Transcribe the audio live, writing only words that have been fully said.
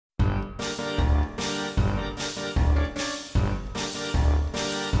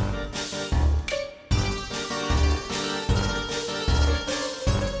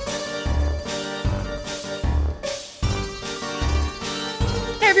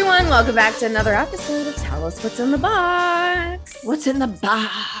Welcome back to another episode of Tell Us What's in the Box. What's in the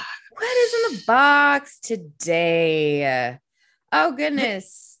box? What is in the box today? Oh,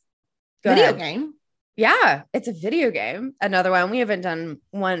 goodness. Video game. Yeah, it's a video game. Another one. We haven't done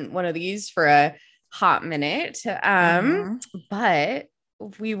one of these for a hot minute. But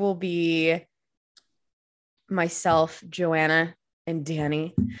we will be myself, Joanna, and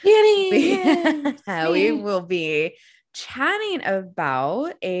Danny. We will be chatting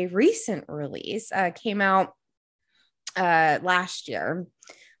about a recent release. Came out last year,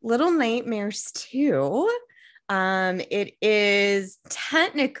 Little Nightmares 2. It is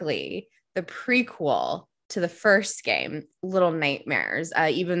technically the prequel to the first game, Little Nightmares,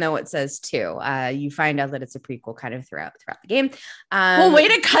 even though it says 2. You find out that it's a prequel kind of throughout the game. Well, way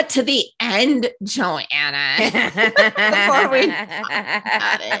to cut to the end, Joanna. Before we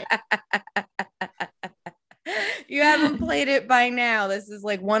got it. You haven't played it by now. This is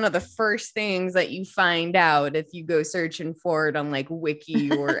like one of the first things that you find out if you go searching for it on like Wiki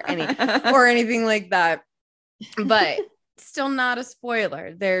or anything like that. But still not a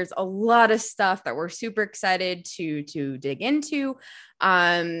spoiler. There's a lot of stuff that we're super excited to dig into. What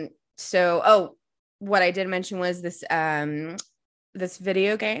I did mention was this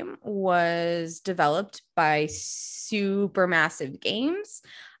video game was developed by Supermassive Games.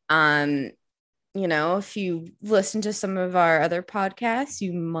 If you listen to some of our other podcasts,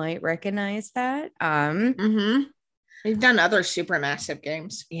 you might recognize that. We've done other Supermassive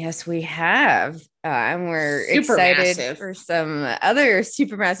games. Yes, we have. And we're excited for some other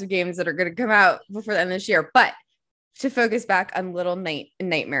Supermassive games that are going to come out before the end of this year. But to focus back on Little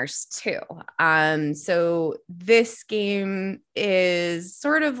Nightmares 2. So this game is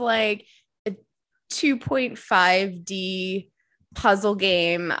sort of like a 2.5D puzzle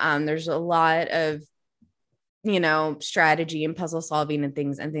game. There's a lot of strategy and puzzle solving and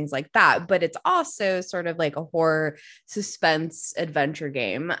things like that, but it's also sort of like a horror suspense adventure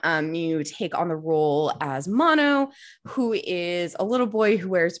game. You take on the role as Mono, who is a little boy who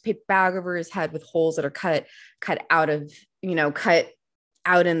wears a paper bag over his head with holes that are cut out in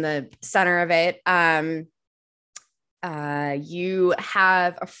the center of it. You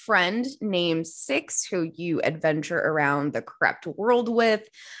have a friend named Six who you adventure around the corrupt world with.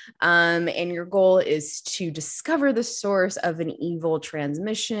 And your goal is to discover the source of an evil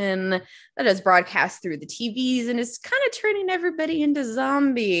transmission that is broadcast through the TVs and is kind of turning everybody into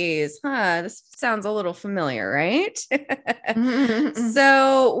zombies. This sounds a little familiar, right?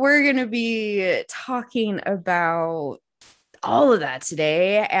 So we're going to be talking about all of that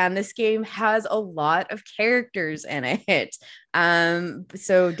today, and this game has a lot of characters in it.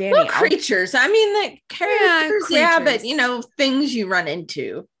 So Danny, creatures. I mean, the characters, but things you run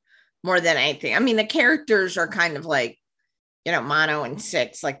into more than anything. I mean, the characters are kind of like, Mono and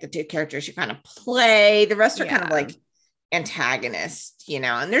Six, like the two characters you kind of play. The rest are kind of like antagonists,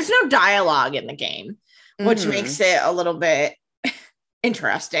 and there's no dialogue in the game, which makes it a little bit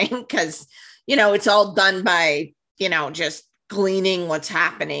interesting because, it's all done by, just gleaning what's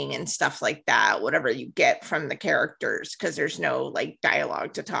happening and stuff like that, whatever you get from the characters, because there's no like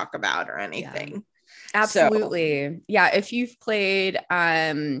dialogue to talk about or anything. Absolutely. If you've played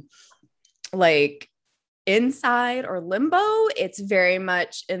like Inside or Limbo, it's very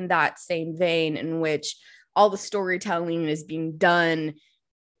much in that same vein in which all the storytelling is being done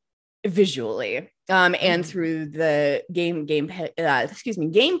visually and through the gameplay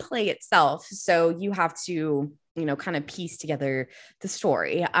itself. So you have to kind of piece together the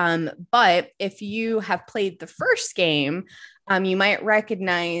story. But if you have played the first game, you might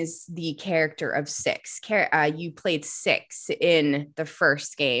recognize the character of Six. You played Six in the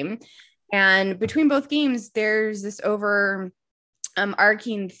first game. And between both games, there's this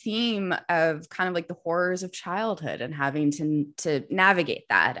arcing theme of kind of like the horrors of childhood and having to navigate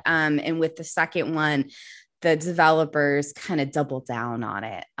that. And with the second one, the developers kind of doubled down on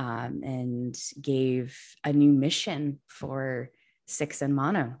it and gave a new mission for Six and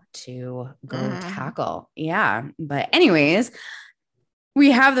Mono to go tackle. Yeah. But anyways, we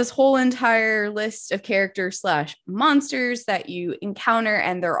have this whole entire list of characters / monsters that you encounter,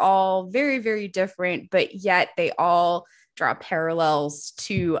 and they're all very, very different, but yet they all draw parallels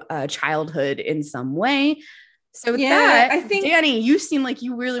to childhood in some way. So with that, I think, Danny, you seem like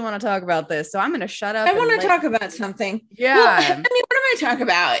you really want to talk about this. So I'm going to shut up. I want to talk about something. Yeah. Well, I mean, what I'm going to talk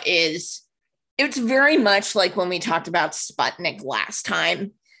about is it's very much like when we talked about Sputnik last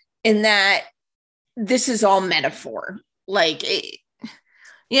time, in that this is all metaphor. Like, in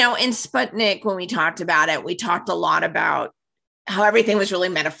Sputnik, when we talked about it, we talked a lot about how everything was really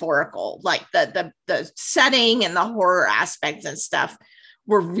metaphorical, like the setting and the horror aspects and stuff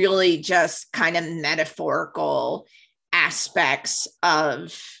were really just kind of metaphorical aspects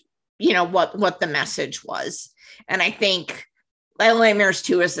of, you know, what the message was. And I think Little Nightmares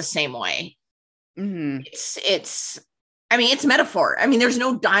 2 is the same way. Mm-hmm. It's metaphor. I mean, there's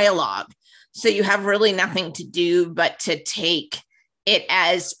no dialogue. So you have really nothing to do but to take it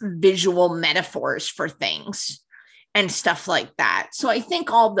as visual metaphors for things and stuff like that. So I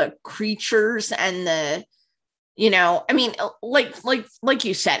think all the creatures and the, you know, I mean, like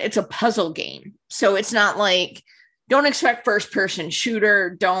you said, it's a puzzle game. So it's not like, don't expect first person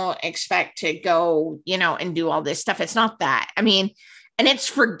shooter. Don't expect to go, you know, and do all this stuff. It's not that. I mean, and it's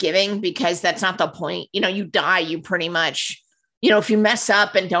forgiving because that's not the point. You know, you die, you pretty much, you know, if you mess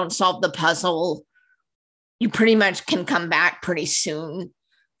up and don't solve the puzzle, you pretty much can come back pretty soon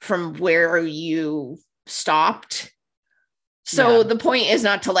from where you stopped. So the point is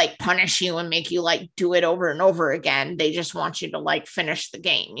not to like punish you and make you like do it over and over again. They just want you to like finish the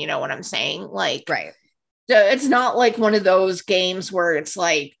game. You know what I'm saying? Like, right. So it's not like one of those games where it's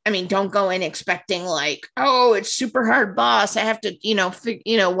like, I mean, don't go in expecting like, oh, it's super hard boss. I have to, you know,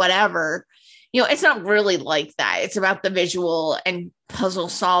 whatever. You know, it's not really like that. It's about the visual and puzzle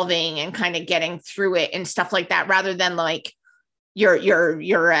solving and kind of getting through it and stuff like that, rather than like your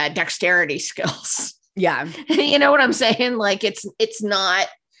dexterity skills. Yeah. You know what I'm saying? Like it's not,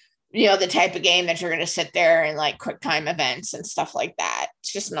 you know, the type of game that you're going to sit there and like quick time events and stuff like that.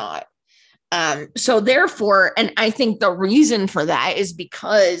 It's just not. So therefore, and I think the reason for that is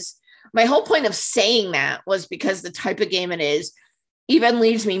because my whole point of saying that was because the type of game it is even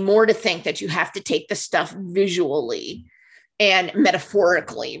leads me more to think that you have to take the stuff visually and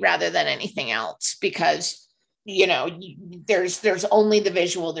metaphorically rather than anything else, because, you know, there's only the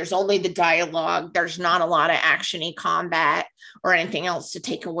visual, there's only the dialogue, there's not a lot of actiony combat or anything else to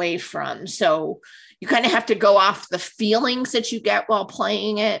take away from. So you kind of have to go off the feelings that you get while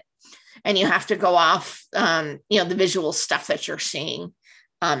playing it. And you have to go off, you know, the visual stuff that you're seeing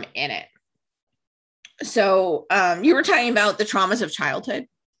in it. So you were talking about the traumas of childhood.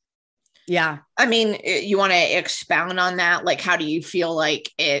 Yeah. I mean, you want to expound on that? Like, how do you feel like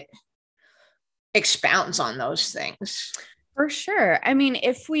it expounds on those things? For sure. I mean,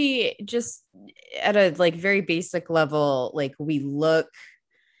 if we just at a like very basic level, like we look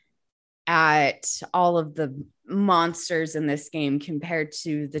at all of the monsters in this game compared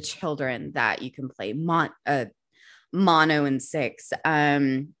to the children that you can play Mono and Six,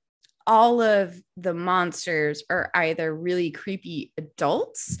 all of the monsters are either really creepy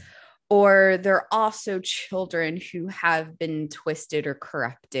adults or they're also children who have been twisted or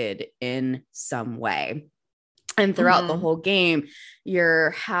corrupted in some way. And throughout the whole game,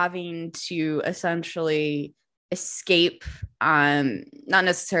 you're having to essentially escape, not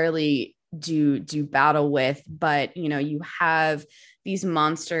necessarily do battle with, but you know, you have these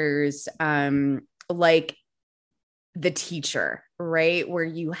monsters like the teacher, right, where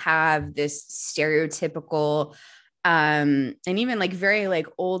you have this stereotypical and even like very like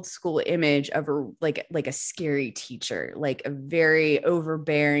old school image of a scary teacher, like a very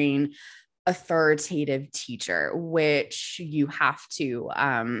overbearing authoritative teacher, which you have to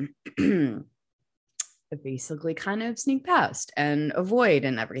basically kind of sneak past and avoid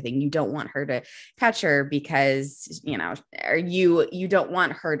and everything. You don't want her to catch her because, you know, or you don't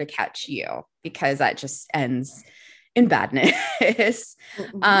want her to catch you because that just ends in badness.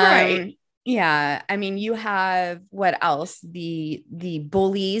 Right. Yeah. I mean, you have what else? The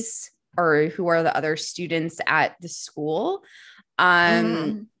bullies, or who are the other students at the school.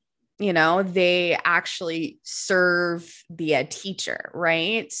 You know, they actually serve the teacher,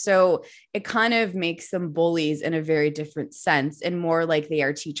 right? So it kind of makes them bullies in a very different sense and more like they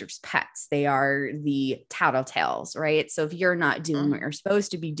are teachers' pets. They are the tattletales, right? So if you're not doing what you're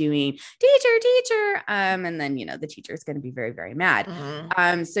supposed to be doing, teacher, and then, you know, the teacher is going to be very, very mad.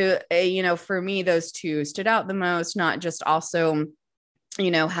 You know, for me, those two stood out the most, not just also, you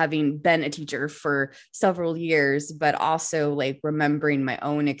know, having been a teacher for several years, but also like remembering my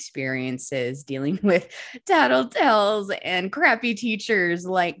own experiences dealing with tattletales and crappy teachers,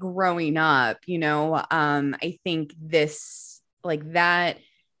 like growing up, you know. I think this, like that,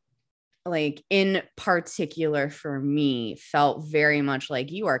 like in particular for me, felt very much like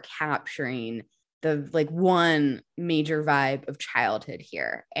you are capturing the like one major vibe of childhood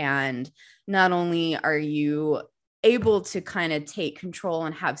here. And not only are you able to kind of take control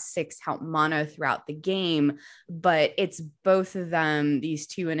and have Six help Mono throughout the game, but it's both of them, these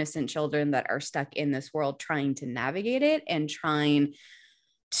two innocent children that are stuck in this world trying to navigate it and trying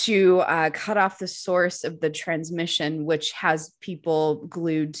to cut off the source of the transmission, which has people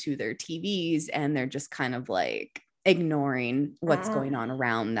glued to their TVs, and they're just kind of like ignoring what's going on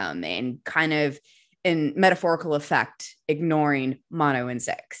around them and kind of in metaphorical effect, ignoring Mono and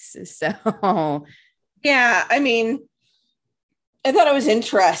Six. So yeah, I mean, I thought it was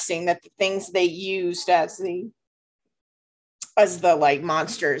interesting that the things they used as the like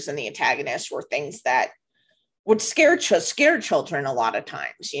monsters and the antagonists were things that would scare children a lot of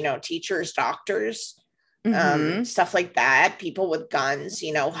times, you know, teachers, doctors, stuff like that, people with guns,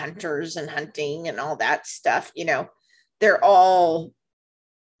 you know, hunters and hunting and all that stuff, you know, they're all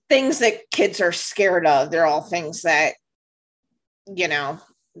things that kids are scared of. They're all things that, you know,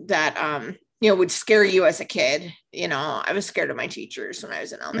 would scare you as a kid. You know, I was scared of my teachers when I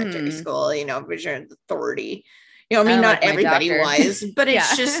was in elementary school, you know, vision of authority. You know, I mean, not everybody was, but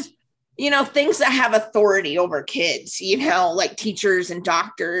it's just, you know, things that have authority over kids, you know, like teachers and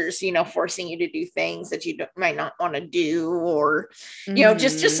doctors, you know, forcing you to do things that you might not want to do, or, you know,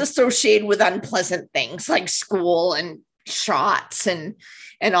 just associated with unpleasant things like school and shots and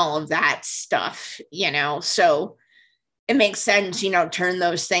all of that stuff, you know. So it makes sense, you know, turn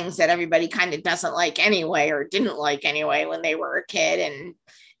those things that everybody kind of doesn't like anyway, or didn't like anyway when they were a kid,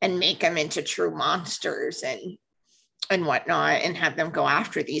 and make them into true monsters and whatnot, and have them go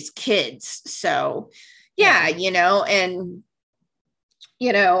after these kids. So yeah, you know, and,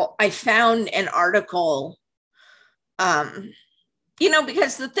 you know, I found an article, you know,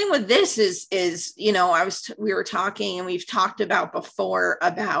 because the thing with this is, you know, we were talking, and we've talked about before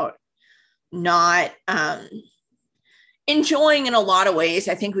about not, enjoying in a lot of ways.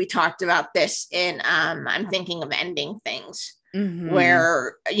 I think we talked about this in, I'm thinking of ending things,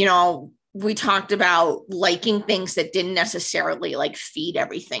 where, you know, we talked about liking things that didn't necessarily like feed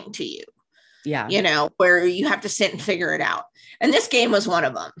everything to you. Yeah. You know, where you have to sit and figure it out. And this game was one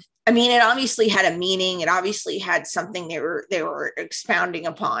of them. I mean, it obviously had a meaning. It obviously had something they were expounding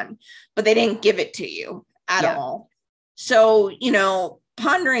upon, but they didn't give it to you at all. So, you know,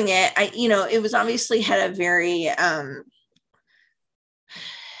 pondering it, you know, it was obviously had a very,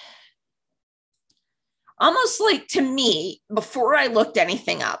 almost like, to me, before I looked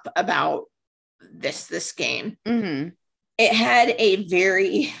anything up about this game, it had a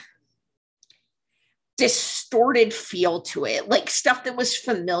very distorted feel to it, like stuff that was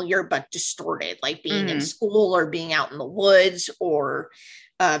familiar but distorted, like being in school or being out in the woods or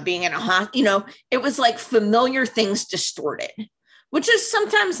being in a hospital. You know, it was like familiar things distorted, which is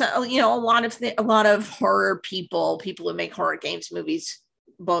sometimes, you know, a lot of horror people who make horror games, movies,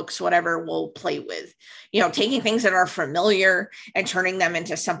 books, whatever, will play with, you know, taking things that are familiar and turning them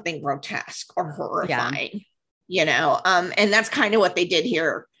into something grotesque or horrifying, you know, and that's kind of what they did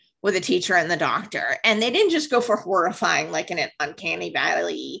here with the teacher and the doctor. And they didn't just go for horrifying, like in an uncanny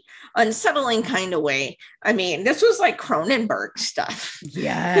valley, unsettling kind of way. I mean, this was like Cronenberg stuff.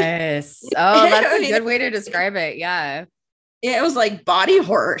 Yes. Oh, that's a good way to describe it. Yeah. It was like body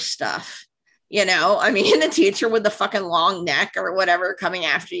horror stuff. You know, I mean, the teacher with the fucking long neck or whatever coming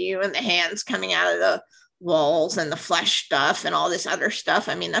after you, and the hands coming out of the walls, and the flesh stuff and all this other stuff.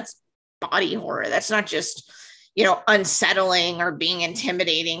 I mean, that's body horror. That's not just, you know, unsettling or being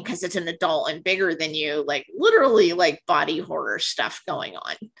intimidating because it's an adult and bigger than you, like literally like body horror stuff going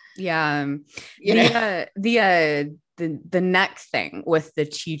on. Yeah. You know? The neck thing with the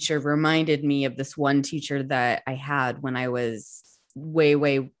teacher reminded me of this one teacher that I had when I was way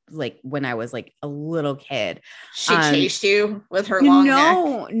like when I was like a little kid. She chased you with her long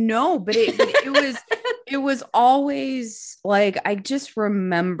neck? No, but it was always like, I just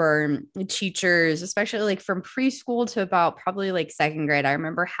remember teachers, especially like from preschool to about probably like second grade. I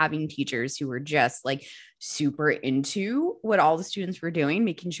remember having teachers who were just like super into what all the students were doing,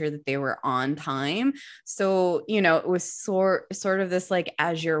 making sure that they were on time. So, you know, it was sort of this, like,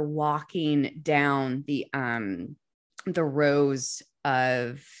 as you're walking down the rows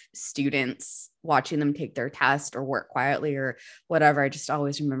of students, watching them take their test or work quietly or whatever, I just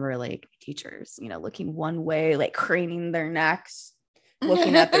always remember like teachers, you know, looking one way, like craning their necks,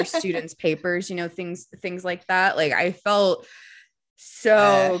 looking at their students' papers, you know, things like that. Like, I felt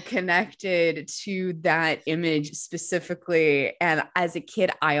so connected to that image specifically. And as a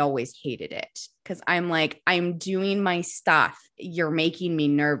kid, I always hated it because I'm like, I'm doing my stuff. You're making me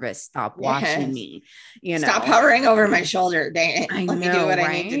nervous. Stop watching me. You know, stop hovering over my shoulder. Dang it. Let me do what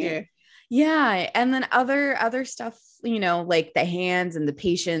I need to do. Yeah. And then other stuff, you know, like the hands and the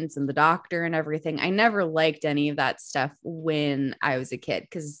patients and the doctor and everything. I never liked any of that stuff when I was a kid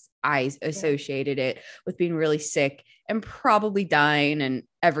because I associated it with being really sick and probably dying and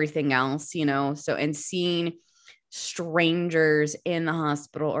everything else, you know. So, and seeing strangers in the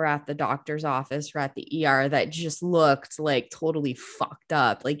hospital or at the doctor's office or at the ER that just looked like totally fucked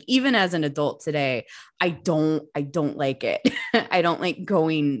up. Like even as an adult today, I don't like it. I don't like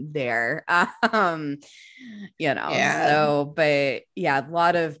going there. So, but yeah, a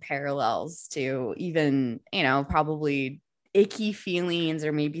lot of parallels to even, probably icky feelings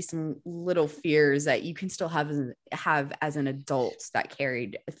or maybe some little fears that you can still have as an adult that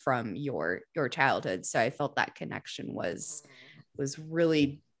carried from your childhood. So I felt that connection was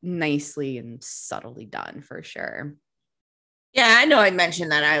really nicely and subtly done for sure. Yeah, I know I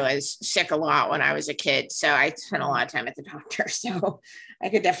mentioned that I was sick a lot when I was a kid, so I spent a lot of time at the doctor, so I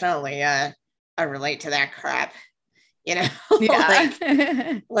could definitely relate to that crap, yeah.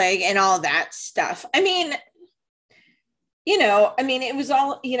 like and all that stuff. I mean, it was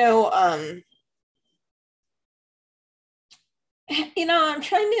all, I'm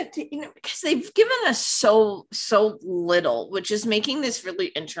trying to, because they've given us so little, which is making this really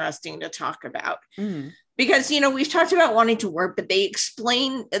interesting to talk about. Because, we've talked about wanting to work, but they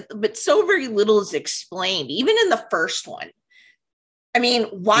explain, but so very little is explained, even in the first one. I mean,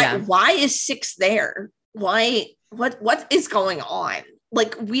 why is Six there? Why, what is going on?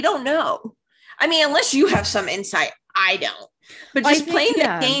 Like, we don't know. I mean, unless you have some insight, I don't. But just playing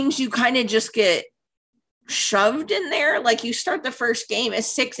the games, you kind of just get shoved in there. Like you start the first game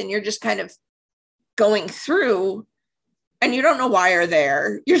as Six and you're just kind of going through and you don't know why you're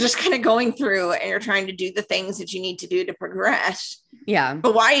there. You're just kind of going through and you're trying to do the things that you need to do to progress. Yeah.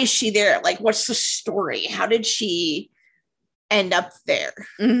 But why is she there? Like, what's the story? How did she end up there?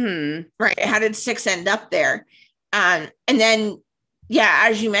 Right. How did Six end up there? And then, yeah,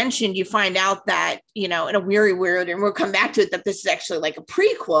 as you mentioned, you find out that, in a weird, and we'll come back to it, that this is actually like a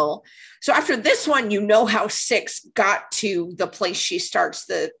prequel. So after this one, how Six got to the place she starts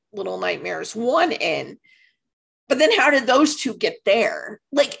the Little Nightmares 1 in. But then how did those two get there?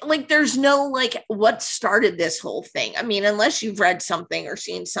 Like there's no, like, what started this whole thing? I mean, unless you've read something or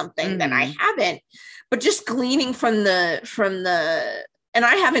seen something that I haven't, but just gleaning from the, and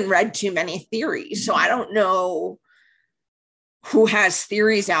I haven't read too many theories, so I don't know who has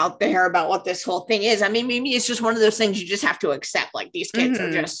theories out there about what this whole thing is. I mean, maybe it's just one of those things you just have to accept. Like these kids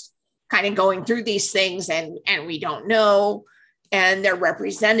are just kind of going through these things and we don't know, and they're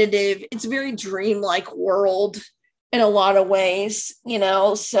representative. It's a very dreamlike world in a lot of ways,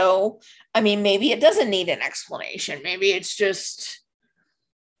 so, I mean, maybe it doesn't need an explanation. Maybe it's just,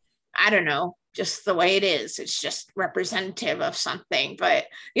 I don't know, just the way it is. It's just representative of something. But,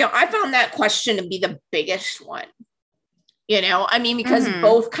 I found that question to be the biggest one. I mean, because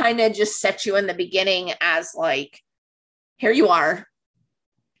both kind of just set you in the beginning as like, here you are,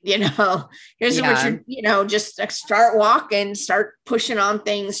 here's what you're, just start walking, start pushing on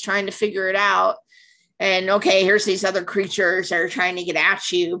things, trying to figure it out. And okay, here's these other creatures that are trying to get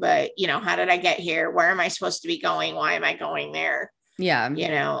at you, but how did I get here? Where am I supposed to be going? Why am I going there? Yeah.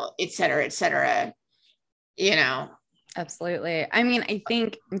 Et cetera, et cetera. Absolutely. I mean, I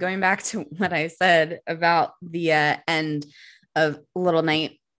think going back to what I said about the end of Little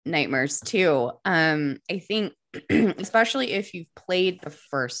Nightmares 2, I think especially if you've played the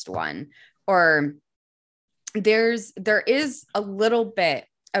first one, or there is a little bit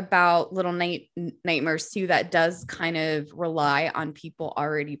about Little Nightmares 2 that does kind of rely on people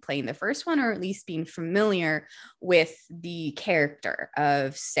already playing the first one, or at least being familiar with the character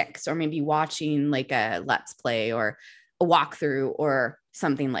of Six, or maybe watching like a Let's Play or a walkthrough or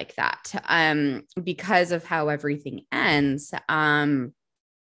something like that, because of how everything ends. And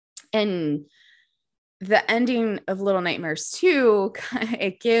the ending of Little Nightmares 2,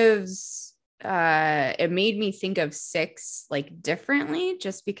 it made me think of Six like differently,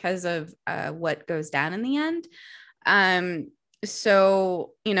 just because of what goes down in the end.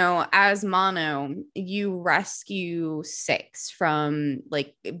 So, as Mono, you rescue Six from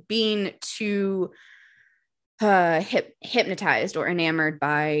like being too hypnotized or enamored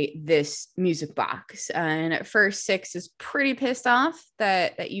by this music box. And at first, Six is pretty pissed off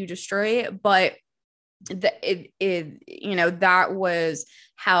that you destroy it, but that was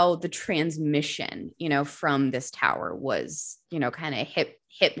how the transmission, from this tower was, kind of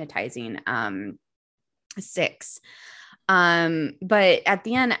hypnotizing Six. But at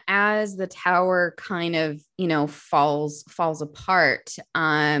the end, as the tower kind of, falls apart,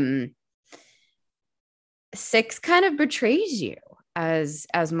 Six kind of betrays you as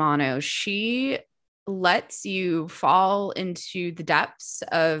Mono. She lets you fall into the depths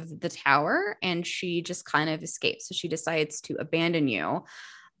of the tower and she just kind of escapes. So she decides to abandon you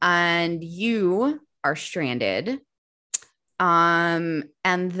and you are stranded. And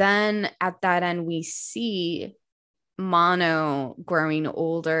then at that end, we see Mono growing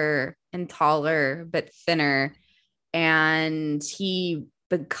older and taller, but thinner. And he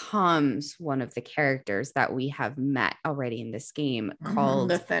becomes one of the characters that we have met already in this game called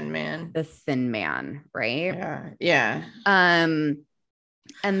the Thin Man. The Thin Man, right? Yeah.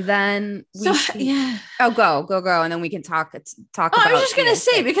 And then yeah. Oh, go, and then we can talk about. I was just gonna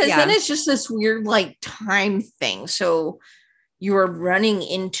say, because then it's just this weird like time thing. So you are running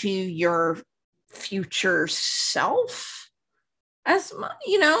into your future self, as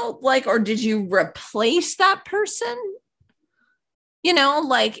you know, like, or did you replace that person? You know,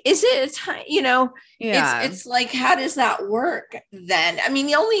 like, is it a time? You know, it's like, how does that work then? I mean,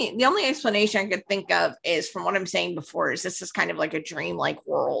 the only explanation I could think of is from what I'm saying before, is this is kind of like a dream-like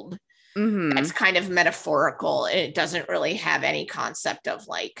world. Mm-hmm. It's kind of metaphorical. It doesn't really have any concept of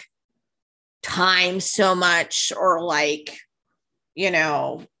like time so much, or like, you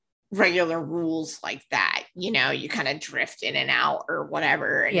know, regular rules like that. You know, you kind of drift in and out or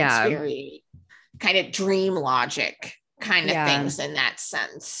whatever. And it's very kind of dream logic kind of things in that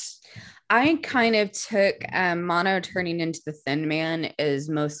sense. I kind of took Mono turning into the Thin Man is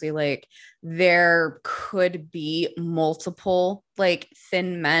mostly like there could be multiple like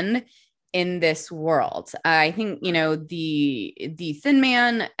thin men in this world. I think, you know, the Thin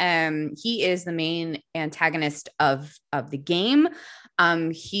Man, he is the main antagonist of the game.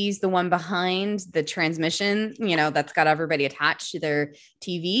 He's the one behind the transmission, you know, that's got everybody attached to their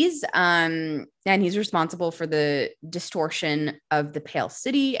TVs. And he's responsible for the distortion of the Pale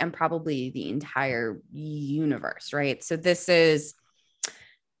City and probably the entire universe, right? So this is,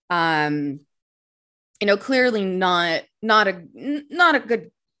 you know, clearly not a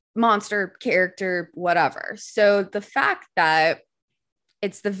good monster character, whatever. So the fact that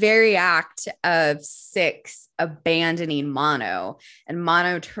it's the very act of Six abandoning Mono, and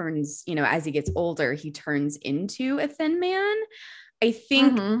Mono turns, you know, as he gets older, he turns into a Thin Man. I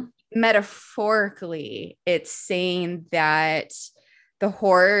think metaphorically, it's saying that the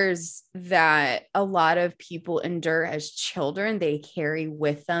horrors that a lot of people endure as children, they carry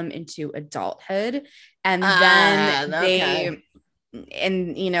with them into adulthood. And then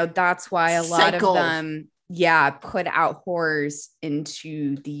and, you know, that's why a lot of them put out horrors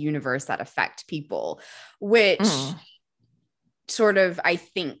into the universe that affect people, which sort of, I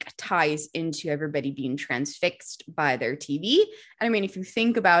think, ties into everybody being transfixed by their TV. And I mean, if you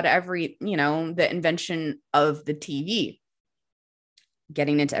think about you know, the invention of the TV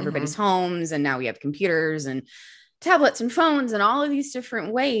getting into everybody's homes, and now we have computers and tablets and phones and all of these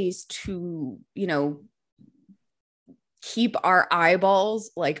different ways to, you know, keep our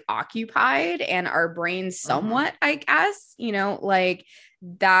eyeballs like occupied and our brains somewhat, I guess, you know, like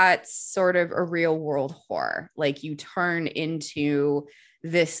that's sort of a real world horror. Like you turn into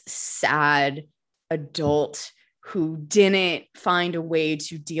this sad adult who didn't find a way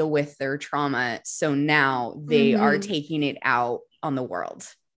to deal with their trauma. So now they are taking it out on the world.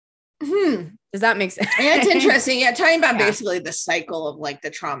 Does that make sense? Yeah, it's interesting. Yeah, talking about basically the cycle of like the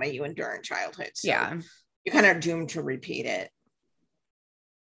trauma you endure in childhood. So you're kind of doomed to repeat it,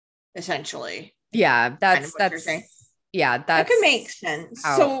 essentially. Yeah, that's yeah, that could make sense.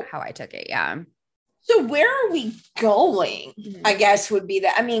 How I took it. Yeah. So where are we going? I guess would be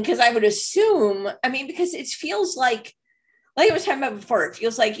that. I mean, because I would assume. I mean, because it feels like I was talking about before. It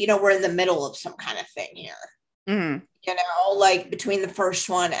feels like, you know, we're in the middle of some kind of thing here. You know, like between the first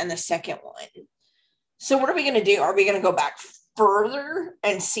one and the second one. So what are we going to do? Are we going to go back further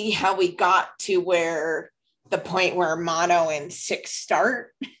and see how we got to where the point where Mono and Six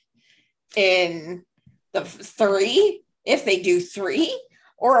start in the 3, if they do 3?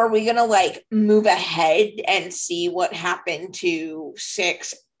 Or are we going to like move ahead and see what happened to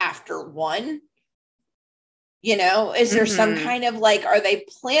 6 after 1? You know, is there some kind of like, are they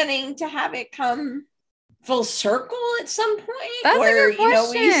planning to have it come full circle at some point? That's where, a good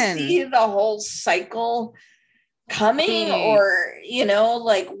question. You know, we see the whole cycle coming, or, you know,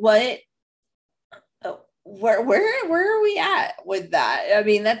 like what, where are we at with that? I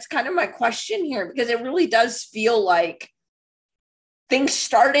mean, that's kind of my question here, because it really does feel like things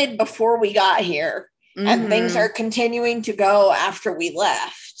started before we got here and things are continuing to go after we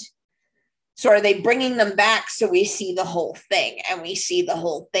left. So are they bringing them back so we see the whole thing and we see the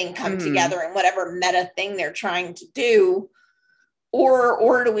whole thing come together in whatever meta thing they're trying to do?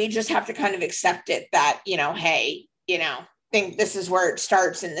 Or do we just have to kind of accept it that, you know, hey, you know, think this is where it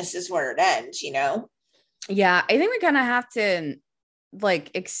starts and this is where it ends, you know? Yeah, I think we kind of have to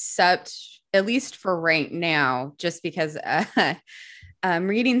like accept, at least for right now, just because I'm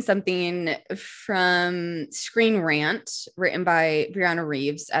reading something from Screen Rant written by Brianna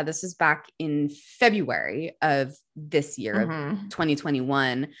Reeves. This is back in February of this year of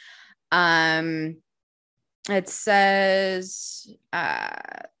 2021. It says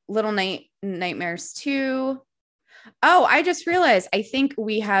Little Nightmares 2. Oh, I just realized I think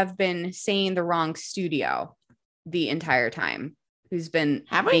we have been saying the wrong studio the entire time. Who's been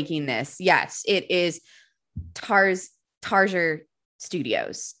making this? Yes, it is Tarsier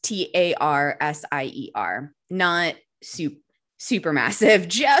Studios, Tarsier, not Supermassive.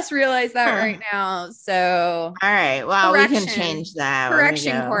 Just realized that right now. So all right, well, we can change that.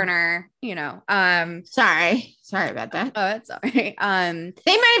 Correction corner, sorry about that. Oh, that's all right.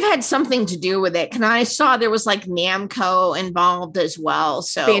 They might have had something to do with it, because I saw there was like Namco involved as well.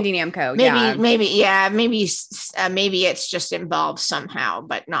 So Bandai Namco, maybe it's just involved somehow,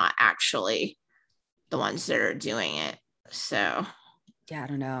 but not actually the ones that are doing it. So yeah, I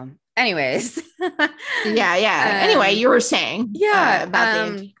don't know. Anyways. Anyway, you were saying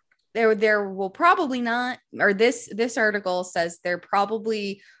about there will probably not, or this article says there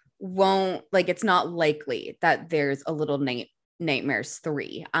probably won't, like, it's not likely that there's a Little Nightmares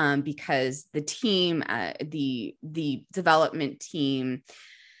 3 because the team, the development team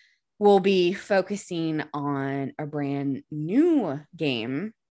will be focusing on a brand new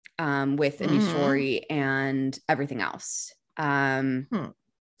game with a new story and everything else.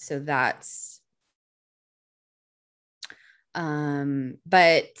 So that's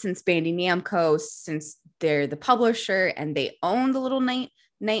but since Bandai Namco, since they're the publisher and they own the Little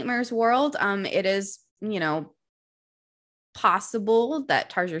Nightmares world, it is, possible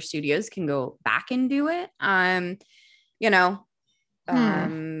that Tarsier Studios can go back and do it.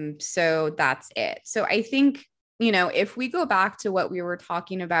 So that's it. So I think, if we go back to what we were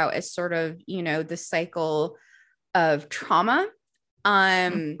talking about as sort of, the cycle of trauma,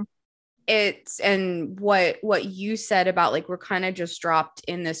 it's, and what you said about, like, we're kind of just dropped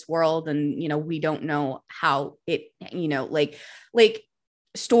in this world and, we don't know how it, like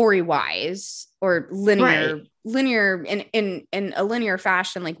story wise or linear in a linear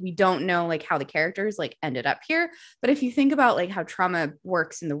fashion, like, we don't know, like, how the characters, like, ended up here. But if you think about, like, how trauma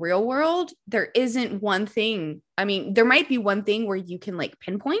works in the real world, there isn't one thing. I mean, there might be one thing where you can, like,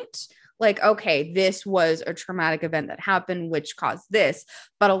 pinpoint, like, okay, this was a traumatic event that happened, which caused this.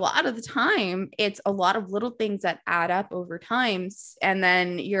 But a lot of the time, it's a lot of little things that add up over time. And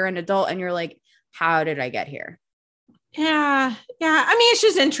then you're an adult and you're like, how did I get here? Yeah. I mean, it's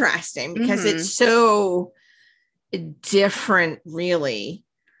just interesting because it's so different, really,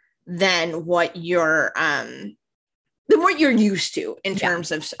 than what you're used to in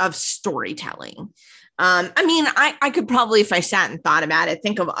terms of storytelling. I mean, I could probably, if I sat and thought about it,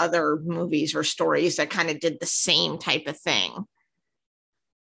 think of other movies or stories that kind of did the same type of thing.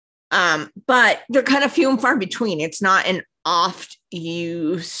 But they're kind of few and far between. It's not an oft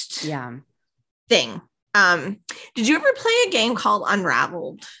used thing. Did you ever play a game called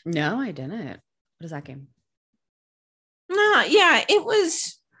Unraveled? No, I didn't. What is that game? No, yeah, it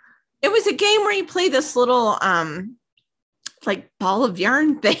was a game where you play this little like ball of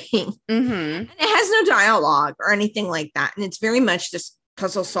yarn thing. And it has no dialogue or anything like that, and it's very much this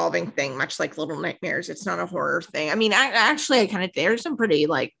puzzle solving thing, much like Little Nightmares. It's not a horror thing. I mean, I kind of, there's some pretty,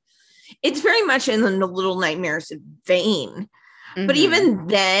 like, it's very much in the Little Nightmares vein. But even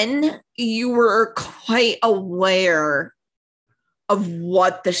then, you were quite aware of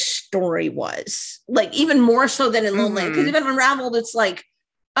what the story was, like, even more so than in Little Nightmares. Because even Unraveled, it's like,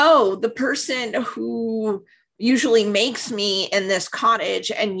 oh, the person who usually makes me in this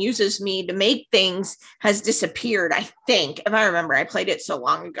cottage and uses me to make things has disappeared, I think. If I remember, I played it so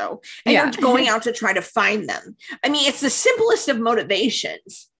long ago. And you're going out to try to find them. I mean, it's the simplest of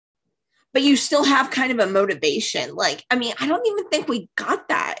motivations, but you still have kind of a motivation. Like, I mean, I don't even think we got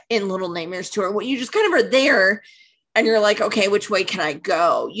that in Little Nightmares 2, or what, you just kind of are there and you're like, okay, which way can I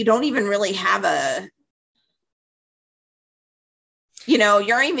go? You don't even really have a,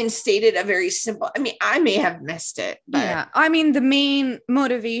 you're even stated a very simple, I mean, I may have missed it. But. Yeah. I mean, the main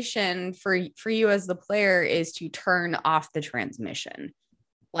motivation for you as the player is to turn off the transmission.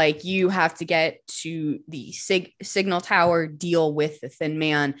 Like, you have to get to the signal tower, deal with the Thin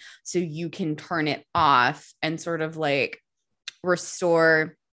Man so you can turn it off and sort of, like,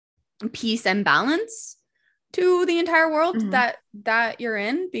 restore peace and balance to the entire world that you're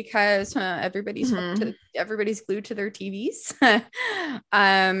in, because everybody's glued to their TVs.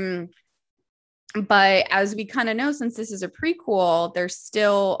 But as we kind of know, since this is a prequel, there's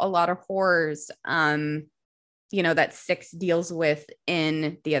still a lot of horrors that 6 deals with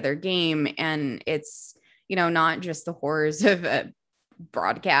in the other game. And it's, not just the horrors of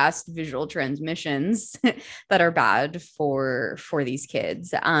broadcast visual transmissions that are bad for these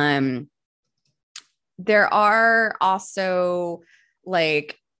kids. There are also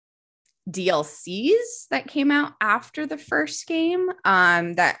like DLCs that came out after the first game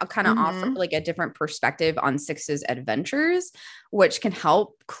that kind of offer like a different perspective on Six's adventures, which can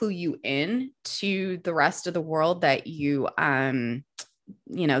help clue you in to the rest of the world that you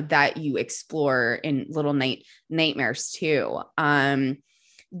that you explore in Little Nightmares too.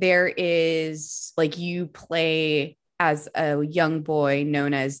 There is like, you play as a young boy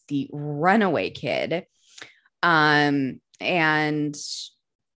known as the Runaway Kid. And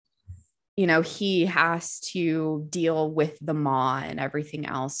he has to deal with the maw and everything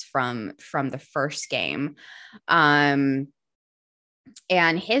else from the first game. And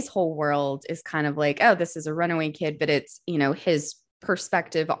his whole world is kind of like, oh, this is a runaway kid, but it's, his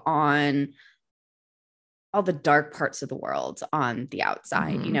perspective on all the dark parts of the world on the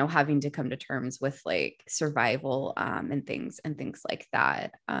outside, having to come to terms with like survival and things like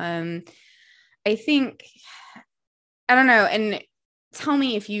that. I think, I don't know. And tell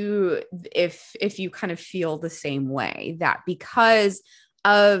me if you kind of feel the same way, that because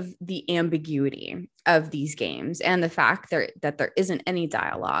of the ambiguity of these games and the fact that there isn't any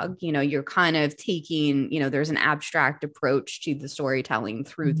dialogue, you're kind of taking, there's an abstract approach to the storytelling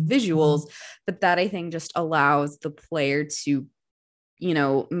through the visuals, but that I think just allows the player to,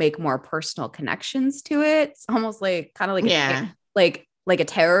 make more personal connections to it. It's almost like kind of like like a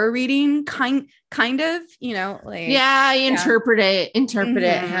tarot reading kind of, like, interpret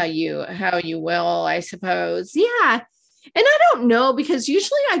it how you will, I suppose. Yeah. And I don't know, because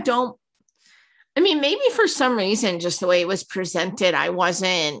usually maybe for some reason, just the way it was presented, I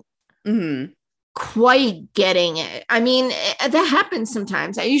wasn't quite getting it. I mean, that happens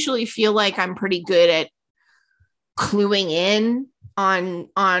sometimes. I usually feel like I'm pretty good at cluing in on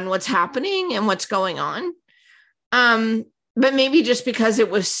what's happening and what's going on. But maybe just because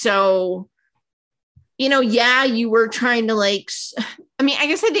it was so, you were trying to like, I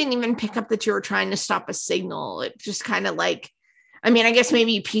guess I didn't even pick up that you were trying to stop a signal. It just kind of like, I guess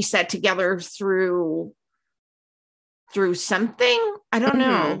maybe you piece that together through something. I don't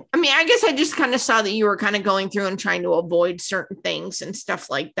know. I guess I just kind of saw that you were kind of going through and trying to avoid certain things and stuff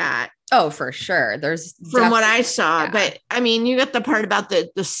like that. Oh, for sure. There's from what I saw, but you got the part about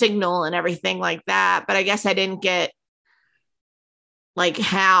the signal and everything like that. But I guess I didn't get like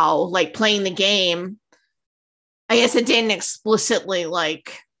how, like playing the game, I guess it didn't explicitly,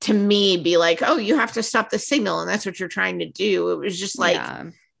 like, to me be like, oh, you have to stop the signal and that's what you're trying to do. It was just like,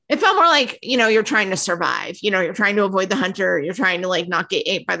 it felt more like, you're trying to survive, you're trying to avoid the hunter. You're trying to like not get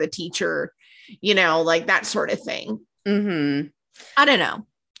ate by the teacher, like that sort of thing. I don't know.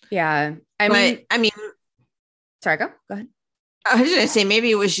 Yeah. I mean, sorry, go ahead. I was going to say, maybe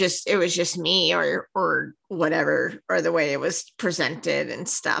it was just me or whatever, or the way it was presented and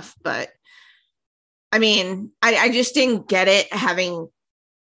stuff. But I just didn't get it, having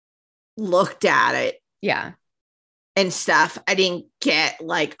looked at it. Yeah. And stuff. I didn't get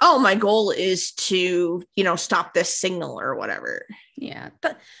like, oh, my goal is to, stop this signal or whatever. Yeah.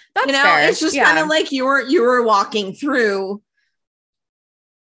 That's fair. It's just kind of like you were walking through,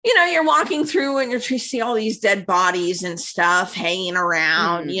 you're walking through and you see all these dead bodies and stuff hanging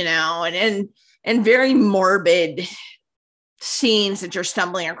around, and very morbid scenes that you're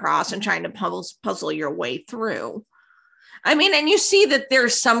stumbling across and trying to puzzle your way through. And you see that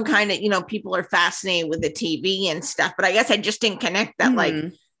there's some kind of, people are fascinated with the TV and stuff, but I guess I just didn't connect that, like,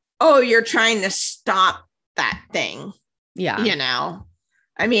 oh, you're trying to stop that thing. Yeah.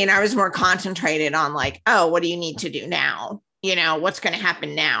 I was more concentrated on like, oh, what do you need to do now? What's going to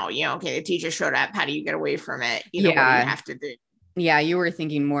happen now? Okay, the teacher showed up. How do you get away from it? What do you have to do? Yeah, you were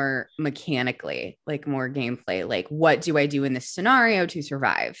thinking more mechanically, like more gameplay, like what do I do in this scenario to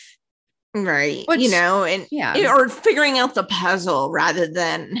survive? Right. Or figuring out the puzzle rather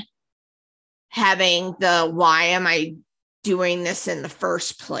than having the why am I doing this in the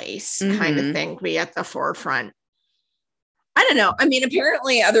first place kind of thing be at the forefront. I don't know.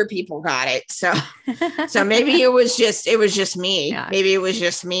 Apparently other people got it. So maybe it was just me. Yeah. Maybe it was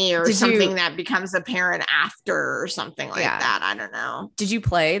just me or something that becomes apparent after or something like that. I don't know. Did you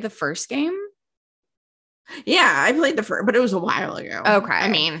play the first game? Yeah, I played the first, but it was a while ago.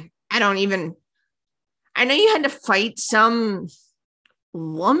 Okay. I know you had to fight some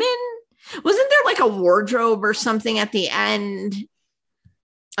woman. Wasn't there like a wardrobe or something at the end?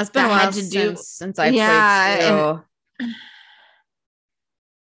 It's been a while since I played too.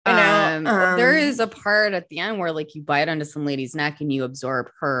 There is a part at the end where like you bite onto some lady's neck and you absorb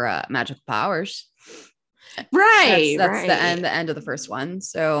her magical powers. Right. That's the end of the first one.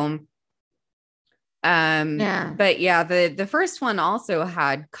 So but yeah, the first one also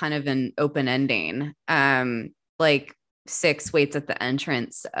had kind of an open ending. Like Six waits at the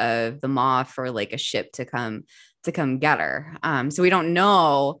entrance of the Maw for like a ship to come get her. So we don't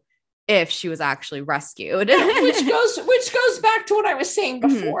know if she was actually rescued. which goes back to what I was saying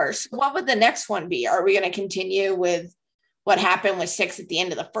before. Mm-hmm. So what would the next one be? Are we going to continue with what happened with Six at the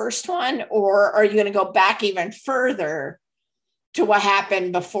end of the first one, or are you going to go back even further to what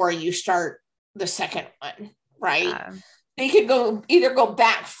happened before you start the second one? Right. They could either go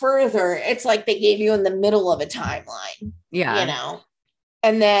back further. It's like they gave you in the middle of a timeline. Yeah. You know,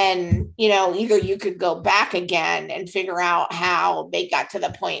 and then, you know, either you could go back again and figure out how they got to the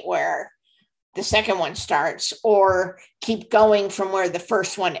point where the second one starts, or keep going from where the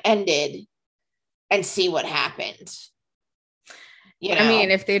first one ended and see what happens. You know, I mean,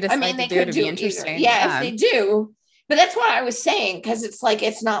 if they decide to do it, it'd be interesting. Yeah, if they do. But that's what I was saying, because it's like,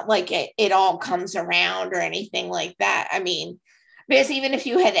 it's not like it all comes around or anything like that. I mean, because even if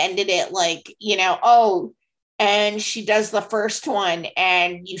you had ended it like, you know, and she does the first one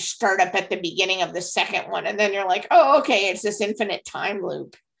and you start up at the beginning of the second one, and then you're like, oh, okay, it's this infinite time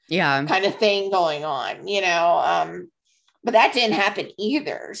loop. Yeah. Kind of thing going on, you know. But that didn't happen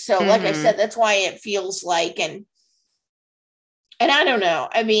either. So like I said, that's why it feels like, and I don't know.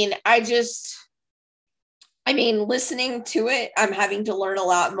 I mean, listening to it, I'm having to learn a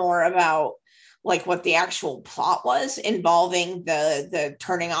lot more about like what the actual plot was involving the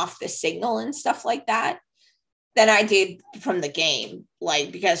turning off the signal and stuff like that than I did from the game.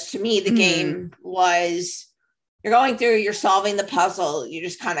 Like, because to me, the game was, you're going through, you're solving the puzzle, you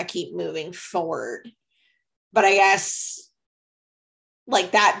just kind of keep moving forward. But I guess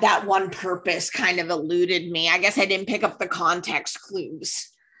like that one purpose kind of eluded me. I guess I didn't pick up the context clues,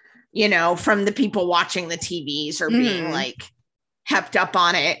 you know, from the people watching the TVs or being like hepped up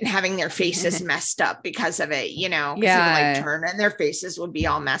on it and having their faces messed up because of it, you know, because it would like turn and their faces would be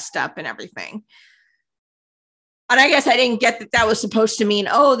all messed up and everything. And I guess I didn't get that was supposed to mean,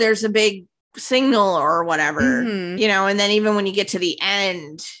 oh, there's a big signal or whatever, you know, and then even when you get to the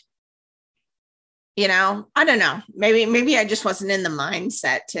end, you know, I don't know, maybe I just wasn't in the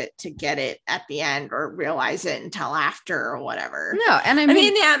mindset to get it at the end or realize it until after or whatever. No, and I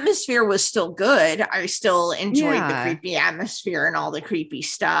mean the atmosphere was still good. I still enjoyed the creepy atmosphere and all the creepy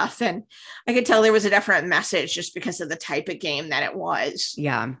stuff, and I could tell there was a different message just because of the type of game that it was.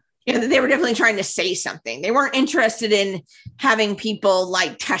 Yeah. You know, they were definitely trying to say something. They weren't interested in having people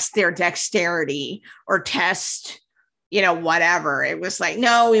like test their dexterity or test, you know, whatever. It was like,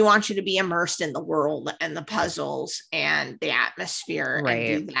 no, we want you to be immersed in the world and the puzzles and the atmosphere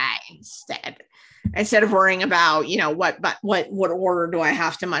and do that instead of worrying about, you know, what order do I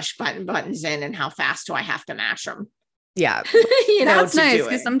have to mash buttons in and how fast do I have to mash them? Yeah. You know, it's nice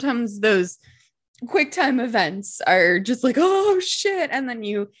because sometimes those quick time events are just like, oh shit. And then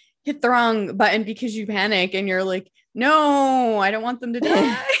you hit the wrong button because you panic and you're like, no, I don't want them to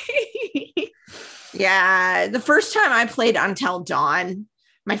die. Yeah. The first time I played Until Dawn,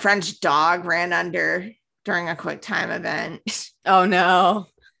 my friend's dog ran under during a quick time event. Oh no.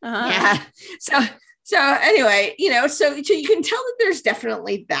 Yeah. So anyway, you know, so you can tell that there's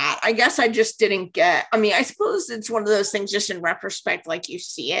definitely that. I guess I just didn't get, I mean, I suppose it's one of those things just in retrospect, like you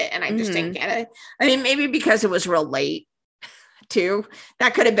see it and I just didn't get it. I mean, maybe because it was real late too.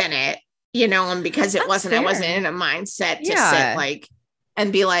 That could have been it, you know, and because I wasn't in a mindset to sit like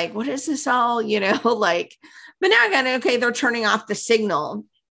and be like, what is this all, you know, like, but now I got okay, they're turning off the signal.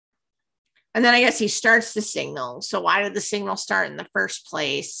 And then I guess he starts the signal. So why did the signal start in the first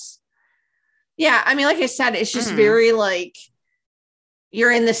place? Yeah, I mean, like I said, it's just very like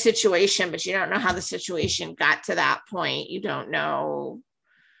you're in the situation, but you don't know how the situation got to that point. You don't know,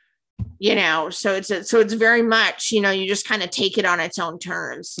 you know, so it's very much, you know, you just kind of take it on its own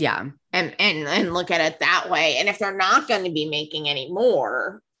terms. Yeah. And look at it that way. And if they're not going to be making any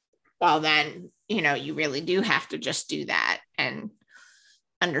more, well, then, you know, you really do have to just do that and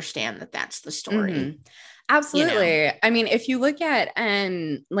understand that that's the story. Absolutely. You know? I mean, if you look at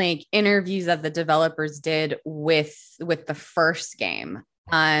like interviews that the developers did with the first game,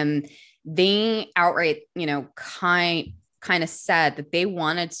 they outright, you know, kind of said that they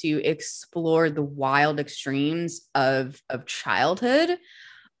wanted to explore the wild extremes of childhood.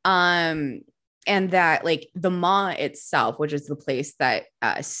 And that like the Maw itself, which is the place that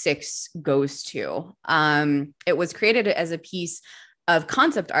Six goes to, it was created as a piece of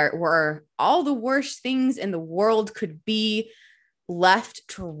concept art where all the worst things in the world could be left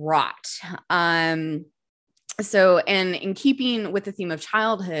to rot. So, and in keeping with the theme of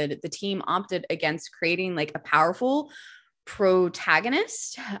childhood, the team opted against creating like a powerful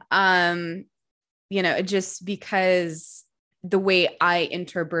protagonist. Just because the way I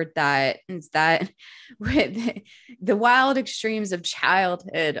interpret that is that with the wild extremes of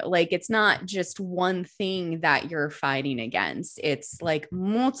childhood, like it's not just one thing that you're fighting against. It's like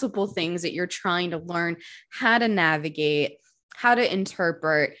multiple things that you're trying to learn how to navigate, how to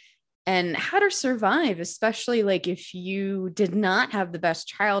interpret, and how to survive, especially like if you did not have the best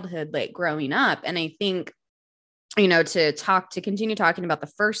childhood like growing up. And I think, to continue talking about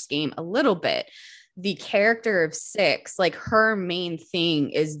the first game a little bit, the character of Six, like her main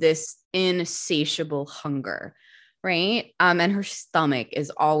thing is this insatiable hunger, right? And her stomach is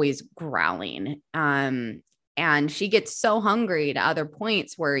always growling. And she gets so hungry to other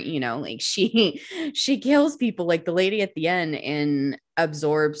points where, like she kills people, like the lady at the end, and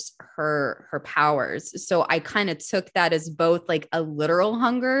absorbs her powers. So I kind of took that as both like a literal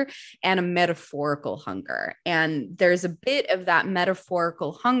hunger and a metaphorical hunger. And there's a bit of that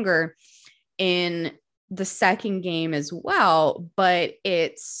metaphorical hunger in the second game as well, but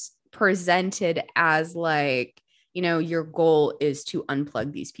it's presented as like, your goal is to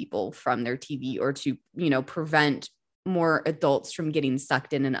unplug these people from their TV, or to, prevent more adults from getting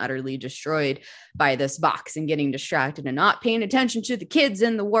sucked in and utterly destroyed by this box and getting distracted and not paying attention to the kids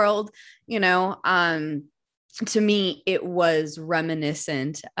in the world. To me, it was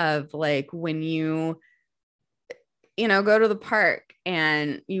reminiscent of like when you go to the park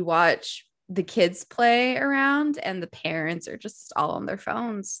and you watch the kids play around and the parents are just all on their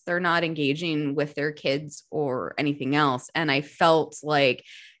phones. They're not engaging with their kids or anything else. And I felt like,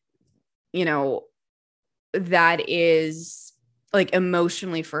 that is like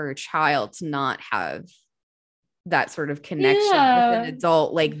emotionally for a child to not have that sort of connection with an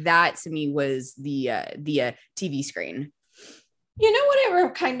adult. Like that to me was the TV screen. You know what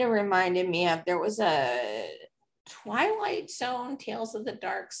it kind of reminded me of? There was a Twilight Zone, Tales of the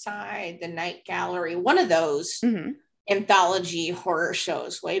Dark Side, The Night Gallery, one of those anthology horror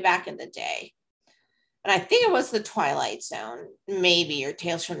shows way back in the day. And I think it was the Twilight Zone, maybe, or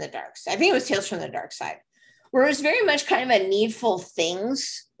Tales from the Dark Side. I think it was Tales from the Dark Side, where it was very much kind of a Needful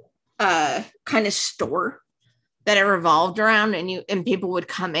Things kind of store that it revolved around, and people would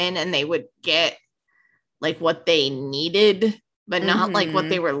come in and they would get like what they needed, but not like what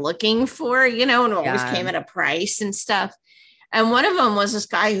they were looking for, and it always came at a price and stuff. And one of them was this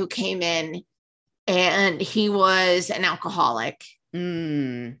guy who came in and he was an alcoholic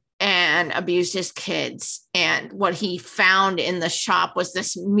and abused his kids. And what he found in the shop was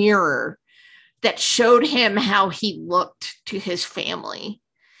this mirror that showed him how he looked to his family.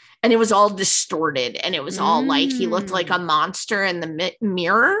 And it was all distorted, and it was all like he looked like a monster in the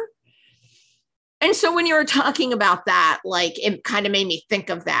mirror. And so when you were talking about that, like it kind of made me think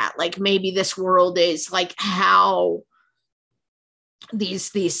of that. Like maybe this world is like how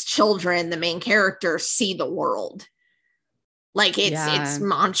these children, the main characters, see the world. Like it's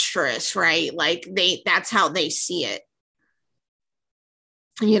monstrous, right? Like that's how they see it.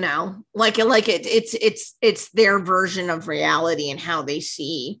 It's their version of reality and how they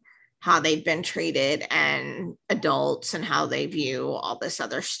see how they've been treated, and adults, and how they view all this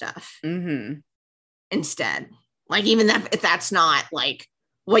other stuff. Instead, like even if that's not like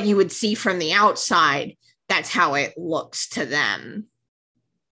what you would see from the outside, that's how it looks to them.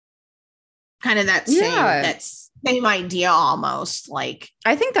 Kind of that same idea almost. Like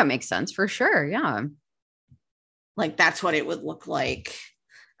I think that makes sense for sure. Yeah. Like that's what it would look like.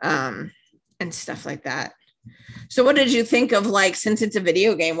 And stuff like that. So what did you think of, like, since it's a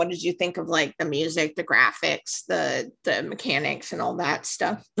video game, what did you think of like the music, the graphics, the mechanics and all that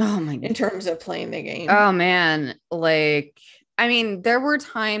stuff? Oh my God. In terms of playing the game? Oh man. Like, I mean, there were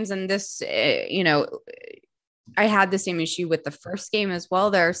times, and this, I had the same issue with the first game as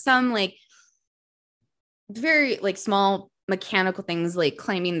well. There are some like very like small mechanical things like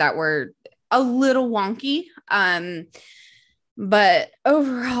claiming that were a little wonky. But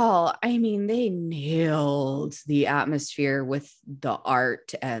overall, I mean, they nailed the atmosphere with the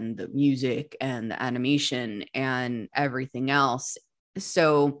art and the music and the animation and everything else.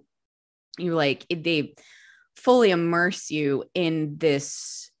 So you like they fully immerse you in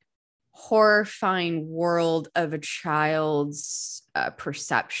this horrifying world of a child's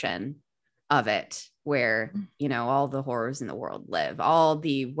perception of it, where all the horrors in the world live. All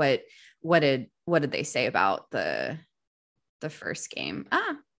the what did they say about the first game?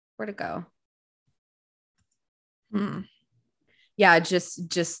 Where'd it go? Yeah,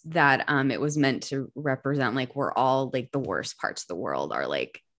 just that it was meant to represent like we're all like the worst parts of the world are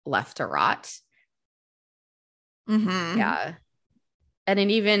like left to rot. Yeah. And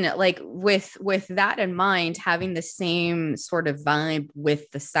then even like with that in mind, having the same sort of vibe with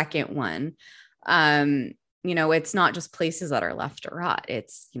the second one, it's not just places that are left to rot.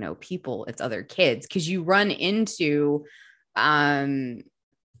 It's, people, it's other kids. Cause you run into, what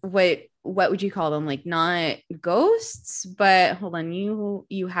would you call them? Like not ghosts, but hold on.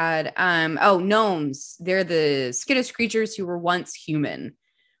 You had, gnomes. They're the skittish creatures who were once human.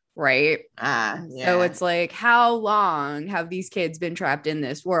 Right. Yeah. So it's like, how long have these kids been trapped in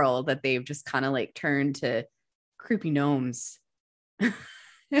this world that they've just kind of like turned to creepy gnomes?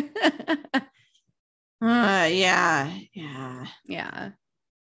 Yeah.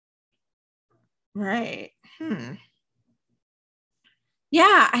 Right.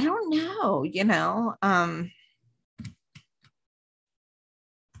 Yeah, I don't know,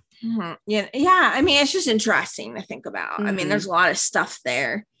 Yeah, I mean, it's just interesting to think about. I mean, there's a lot of stuff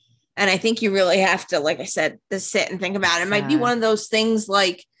there. And I think you really have to, like I said, to sit and think about it. It might be one of those things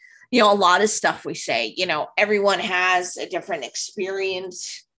like, a lot of stuff we say, everyone has a different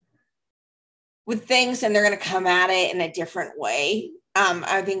experience with things and they're going to come at it in a different way.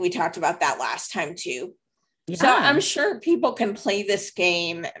 I think we talked about that last time too. Yeah. So I'm sure people can play this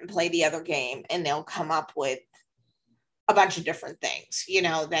game and play the other game and they'll come up with a bunch of different things,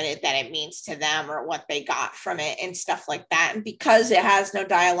 that it means to them or what they got from it and stuff like that. And because it has no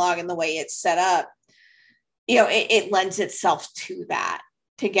dialogue in the way it's set up, it lends itself to that,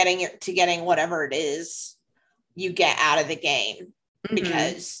 to getting whatever it is you get out of the game.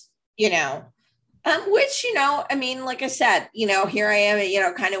 Because, which, I mean, like I said, here I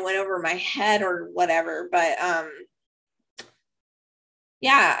am, kind of went over my head or whatever, but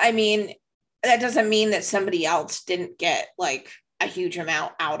yeah, I mean, that doesn't mean that somebody else didn't get like a huge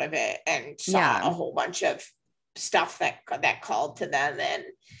amount out of it and saw a whole bunch of stuff that called to them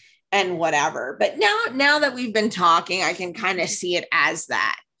and whatever. But now that we've been talking, I can kind of see it as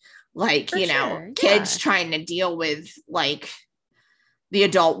that, like, kids trying to deal with like the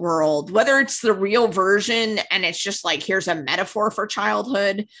adult world, whether it's the real version and it's just like, here's a metaphor for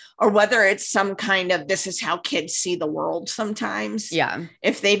childhood, or whether it's some kind of, this is how kids see the world sometimes. Yeah.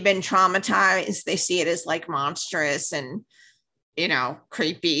 If they've been traumatized, they see it as like monstrous and,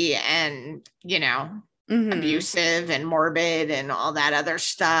 creepy and, abusive and morbid and all that other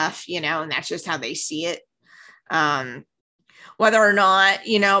stuff, and that's just how they see it. Whether or not,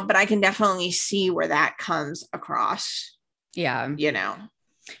 but I can definitely see where that comes across. Yeah. And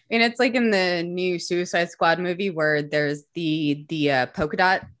it's like in the new Suicide Squad movie where there's the polka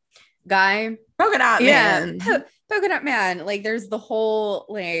dot guy. Polka dot man. Polka dot man. Like there's the whole,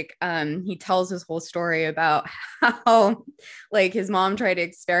 like, he tells his whole story about how like his mom tried to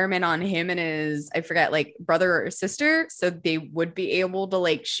experiment on him and his, I forget, like brother or sister. So they would be able to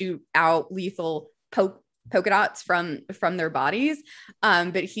like shoot out lethal polka dots from their bodies,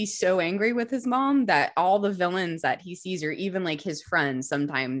 but he's so angry with his mom that all the villains that he sees, or even like his friends,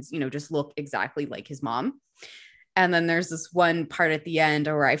 sometimes just look exactly like his mom. And then there's this one part at the end,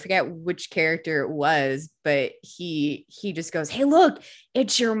 or I forget which character it was, but he just goes, "Hey, look,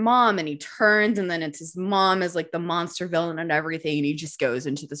 it's your mom," and he turns, and then it's his mom as like the monster villain and everything, and he just goes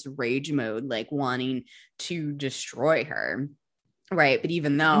into this rage mode, like wanting to destroy her, right? But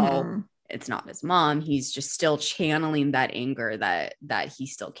even though it's not his mom, he's just still channeling that anger that he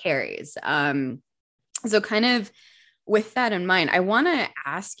still carries. So kind of with that in mind, I want to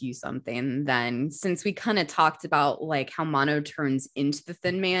ask you something then, since we kind of talked about like how Mono turns into the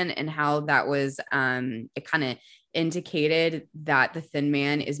Thin Man and how that was, it kind of indicated that the Thin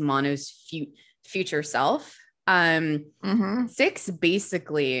Man is Mono's future self. Six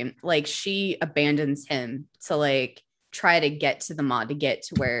basically, like, she abandons him to like try to get to the mod, to get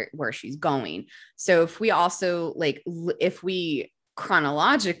to where she's going. So if we also like, if we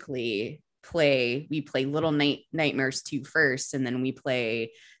chronologically play Little Nightmares 2 first, and then we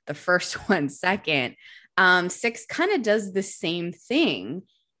play the first one second, Six kind of does the same thing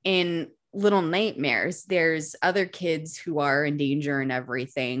in Little Nightmares. There's other kids who are in danger and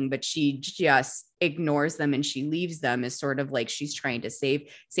everything, but she just ignores them and she leaves them, as sort of like she's trying to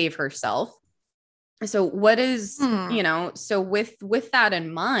save herself. So what is, so with that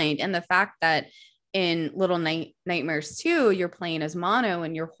in mind, and the fact that in Little Nightmares 2, you're playing as Mono,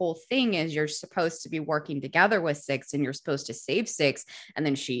 and your whole thing is you're supposed to be working together with Six, and you're supposed to save Six, and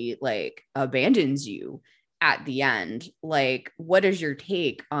then she like abandons you at the end. Like, what is your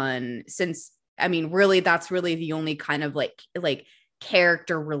take on, since, I mean, really, that's really the only kind of like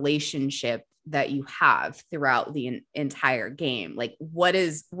character relationship that you have throughout the entire game. Like, what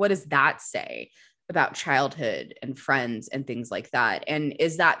does that say about childhood and friends and things like that. And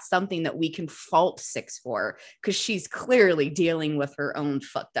is that something that we can fault Six for? Because she's clearly dealing with her own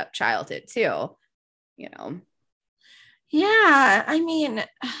fucked up childhood too, you know? Yeah. I mean,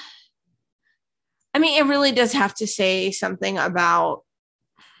 it really does have to say something about,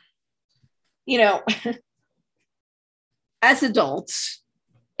 you know, as adults,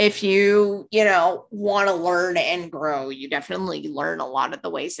 if you want to learn and grow, you definitely learn a lot of the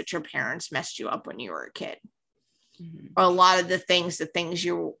ways that your parents messed you up when you were a kid. Mm-hmm. Or a lot of the things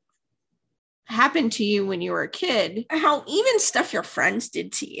you happened to you when you were a kid, how even stuff your friends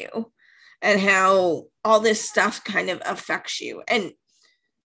did to you and how all this stuff kind of affects you. And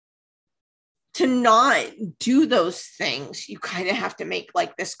to not do those things, you kind of have to make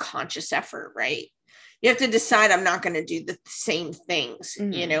like this conscious effort, right? You have to decide, I'm not going to do the same things.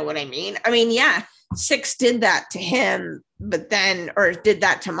 Mm-hmm. You know what I mean? Yeah, Six did that to him, or did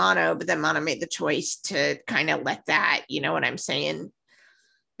that to Mono, but then Mono made the choice to kind of let that, you know what I'm saying?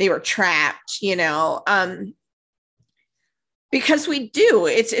 They were trapped, because we do.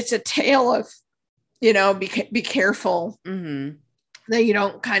 It's a tale of, be careful mm-hmm. that you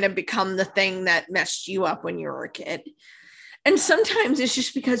don't kind of become the thing that messed you up when you were a kid. And sometimes it's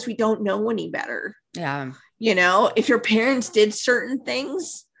just because we don't know any better. Yeah. If your parents did certain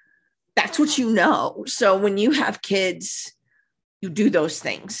things, that's what you know. So when you have kids, you do those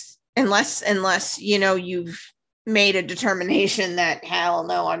things. Unless you've made a determination that, hell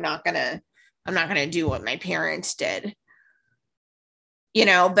no, I'm not gonna do what my parents did.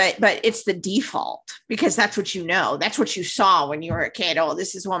 But it's the default because that's what you know. That's what you saw when you were a kid. Oh,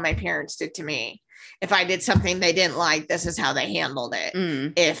 this is what my parents did to me. If I did something they didn't like, this is how they handled it.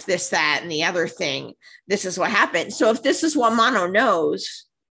 Mm. If this, that, and the other thing, this is what happened. So if this is what Mono knows,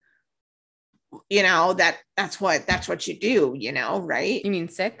 that's what you do, right? You mean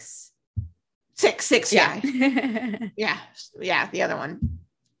Six? Six, yeah. yeah, the other one.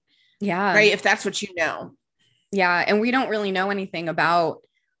 Yeah. Right, if that's what you know. Yeah, and we don't really know anything about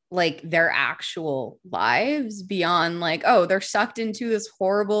like their actual lives beyond like, oh, they're sucked into this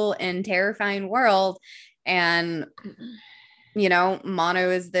horrible and terrifying world. And, Mono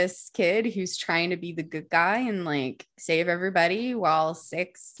is this kid who's trying to be the good guy and like save everybody, while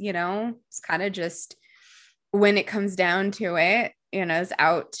Six, it's kind of just, when it comes down to it, is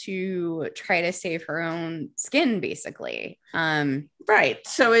out to try to save her own skin, basically. Right.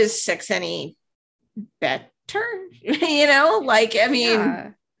 So is Six any better? Yeah.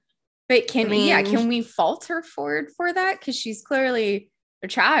 But can we fault her for that? Because she's clearly a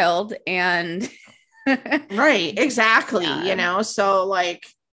child and right, exactly. Yeah. So like,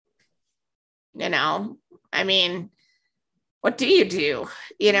 what do you do?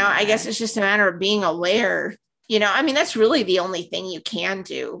 Yeah. I guess it's just a matter of being aware. That's really the only thing you can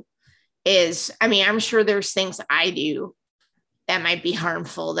do is, I'm sure there's things I do that might be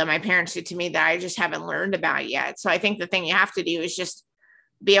harmful that my parents did to me that I just haven't learned about yet. So I think the thing you have to do is just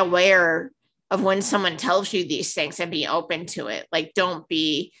be aware of when someone tells you these things and be open to it. Like,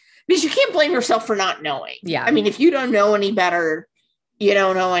 because you can't blame yourself for not knowing. Yeah. If you don't know any better, you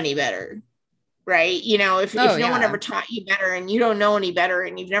don't know any better. Right. If no one ever taught you better and you don't know any better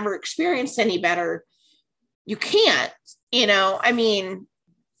and you've never experienced any better, you can't,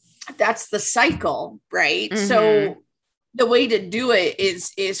 that's the cycle. Right. Mm-hmm. So the way to do it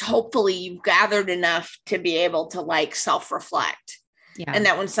is hopefully you've gathered enough to be able to like self-reflect. Yeah. And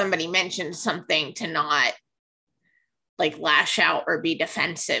that when somebody mentions something, to not like lash out or be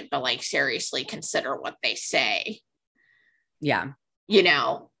defensive, but like seriously consider what they say. Yeah.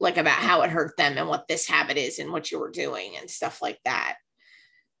 Like about how it hurt them and what this habit is and what you were doing and stuff like that.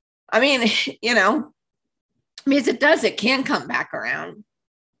 It can come back around,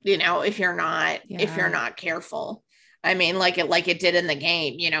 if you're not careful. Like it did in the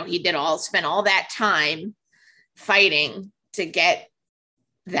game, he spent all that time fighting to get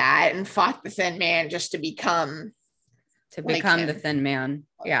that and fought the Thin Man just to become the Thin Man.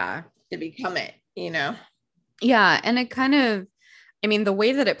 Yeah. To become it, Yeah. And it kind of, the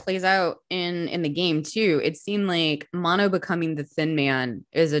way that it plays out in the game too, it seemed like Mono becoming the Thin Man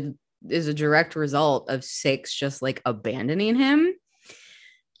is a direct result of Six just like abandoning him.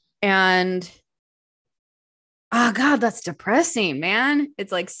 And oh God, that's depressing, man.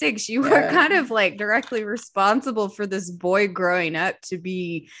 It's like, Six, you were kind of like directly responsible for this boy growing up to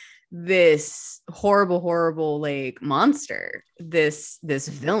be this horrible, like monster, this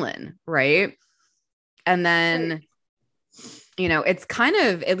villain, right? And then, it's kind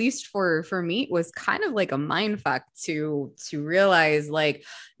of, at least for me, it was kind of like a mind fuck to realize like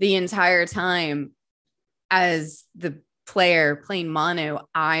the entire time as the player playing Mono,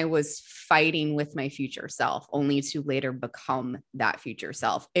 I was fighting with my future self only to later become that future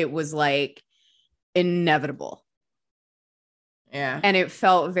self. It was like inevitable. Yeah. And it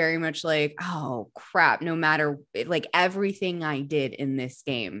felt very much like, oh crap, no matter like everything I did in this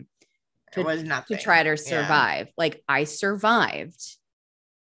game it was nothing to try to survive. Yeah. Like I survived.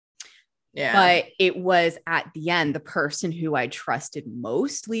 Yeah. But it was at the end, the person who I trusted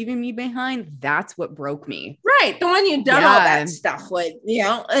most leaving me behind. That's what broke me. Right. The one you done all that stuff with, you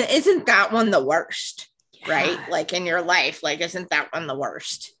know, isn't that one the worst? Yeah. Right. Like in your life, like, isn't that one the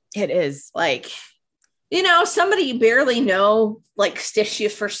worst? It is. Like, you know, somebody you barely know, like stiffs you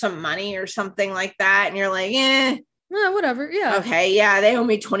for some money or something like that. And you're like, whatever. Yeah. Okay. Yeah. They owe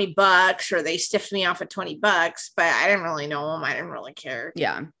me $20 or they stiffed me off at $20, but I didn't really know them. I didn't really care.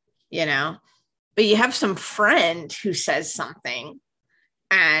 Yeah. You know, but you have some friend who says something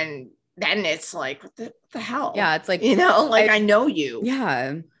and then it's like, what the hell? Yeah. It's like, you know, like I know you.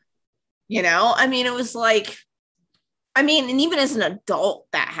 Yeah. You know, I mean, it was like, I mean, and even as an adult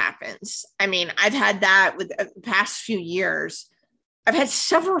that happens. I mean, I've had that with the past few years. I've had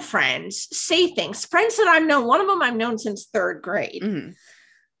several friends say things, friends that I've known. One of them I've known since third grade. Mm-hmm.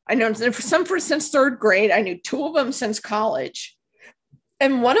 I know some since third grade. I knew two of them since college.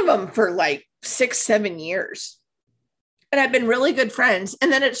 And one of them for like 6-7 years. And I've been really good friends.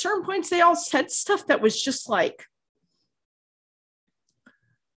 And then at certain points, they all said stuff that was just like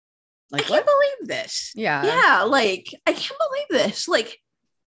I can't believe this. Yeah. Yeah. Like, I can't believe this. Like,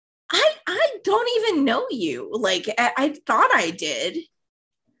 I don't even know you. Like, I thought I did,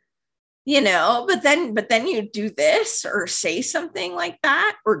 you know, but then you do this or say something like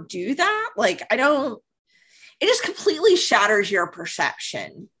that or do that. Like, it just completely shatters your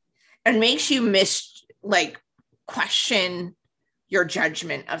perception and makes you question your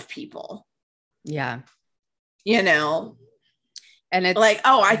judgment of people. Yeah. You know, and it's like,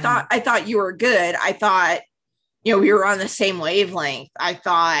 oh, I thought you were good. I thought, you know, we were on the same wavelength. I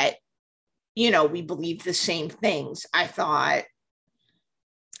thought, you know, we believed the same things. I thought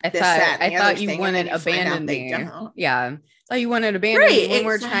you wouldn't abandon me. Yeah. Oh, you wanted to abandon me when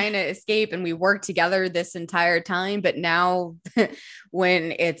we're trying to escape and we worked together this entire time. But now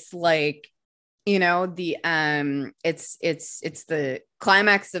when it's like, you know, it's the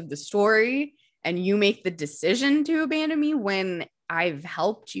climax of the story and you make the decision to abandon me when I've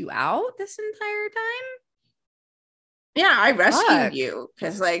helped you out this entire time. Yeah, I rescued you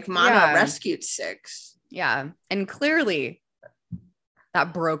because like Mono rescued Six. Yeah. And clearly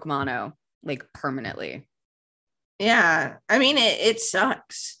that broke Mono like permanently. Yeah. I mean, it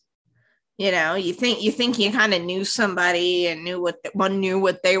sucks. You know, you think you kind of knew somebody and knew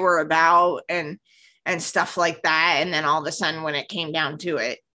what they were about and stuff like that. And then all of a sudden when it came down to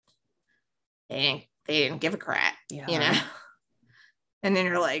it, they didn't give a crap, you know? And then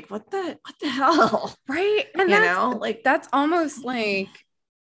you're like, what the hell? Right. And you know, like that's almost like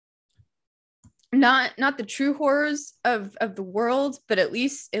not the true horrors of the world, but at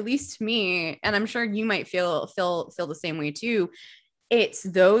least to me, and I'm sure you might feel the same way too. It's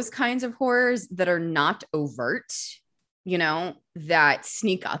those kinds of horrors that are not overt, you know, that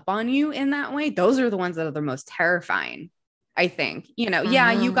sneak up on you in that way. Those are the ones that are the most terrifying, I think. You know,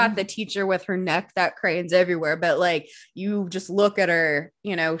 yeah, you got the teacher with her neck that cranes everywhere, but like you just look at her,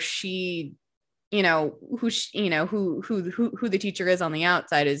 you know, she, you know, who the teacher is on the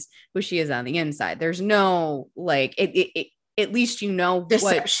outside is who she is on the inside. There's no like it at least you know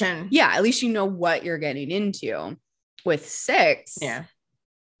deception. At least you know what you're getting into. With Six,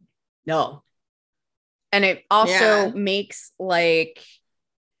 no. And it also makes like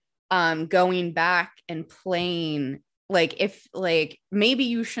going back and playing, like if like maybe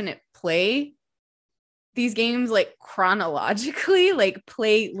you shouldn't play these games like chronologically, like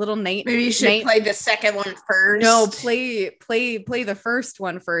play Little Night. Maybe you should play the second one first. No, play the first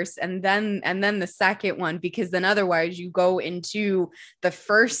one first and then the second one, because then otherwise you go into the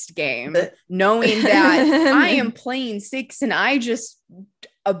first game knowing that I am playing Six and I just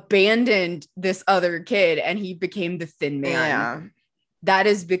abandoned this other kid and he became the Thin Man. Yeah. That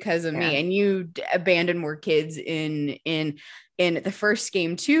is because of me, and you abandoned more kids in the first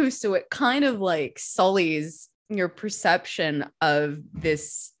game too. So it kind of like sullies your perception of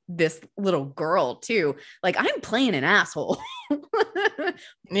this little girl too. Like I'm playing an asshole. But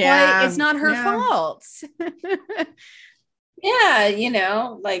it's not her fault. Yeah, you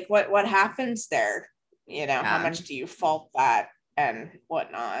know, like what happens there? You know, how much do you fault that and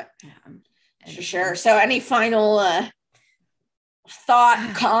whatnot? Yeah, for sure. So any final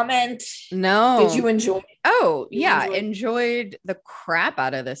thought, comment? No. Did you enjoy? Oh, yeah. Enjoyed the crap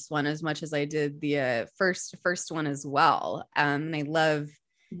out of this one as much as I did the first one as well. And I love,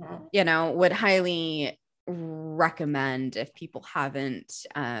 would highly recommend, if people haven't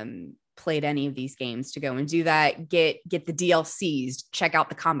played any of these games, to go and do that. Get the DLCs, check out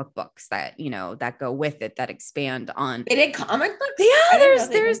the comic books that that go with it, that expand on. They did comic books? Yeah,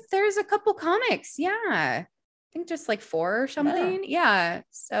 there's a couple comics. Yeah, I think just like 4 or something. Yeah,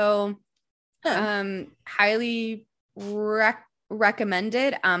 so highly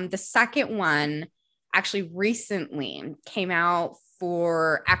recommended. The second one actually recently came out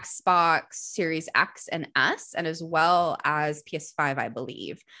for Xbox Series X and S, and as well as PS5, I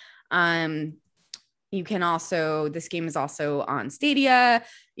believe. You can also, this game is also on Stadia.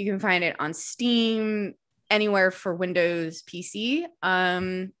 You can find it on Steam, anywhere for Windows PC.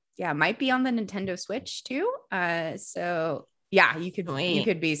 Yeah, might be on the Nintendo Switch too. So yeah, you could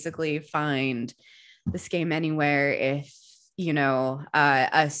basically find this game anywhere. If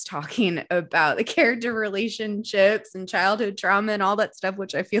us talking about the character relationships and childhood trauma and all that stuff,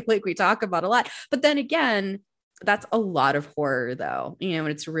 which I feel like we talk about a lot. But then again, that's a lot of horror though, and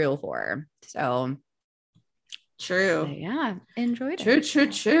it's real horror. So true. Yeah, enjoyed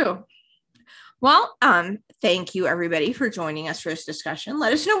it. True. Well, thank you everybody for joining us for this discussion.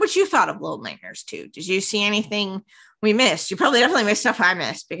 Let us know what you thought of Little Nightmares 2. Did you see anything we missed? You probably definitely missed stuff I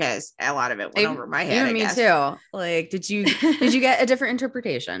missed, because a lot of it went over my head. Me too. Like, did you get a different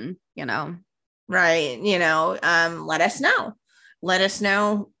interpretation? Right. Let us know. Let us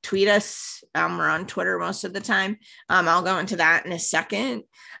know. Tweet us. We're on Twitter most of the time. I'll go into that in a second.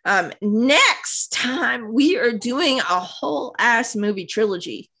 Next time we are doing a whole ass movie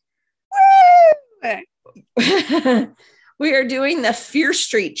trilogy. We are doing the Fear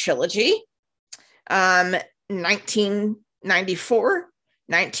Street trilogy. 1994,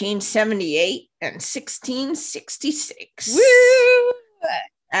 1978, and 1666. Woo!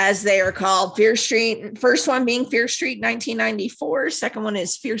 As they are called. Fear Street, first one being Fear Street 1994, second one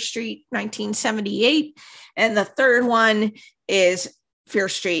is Fear Street 1978, and the third one is Fear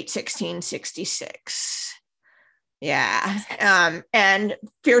Street 1666. Yeah. And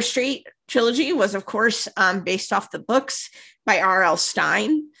Fear Street trilogy was, of course, based off the books by R.L.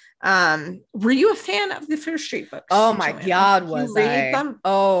 Stine. Were you a fan of the Fear Street books? Oh my God, was I? Them?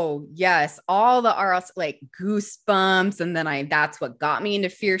 Oh yes, all the R.L. like Goosebumps, and then that's what got me into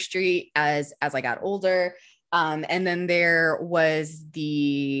Fear Street as I got older. And then there was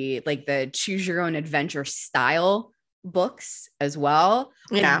the Choose Your Own Adventure style books as well.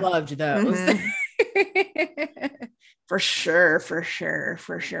 Yeah, I loved those. Mm-hmm. For sure.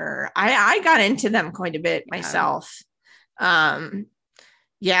 I got into them quite a bit myself.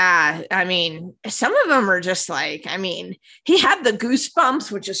 Yeah, I mean, some of them are just like, he had the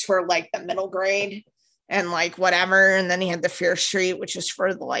Goosebumps, which is for like the middle grade and like whatever, and then he had the Fear Street, which is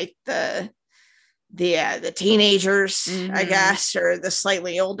for the teenagers, mm-hmm. I guess, or the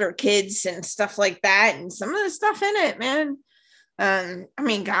slightly older kids and stuff like that, and some of the stuff in it, man.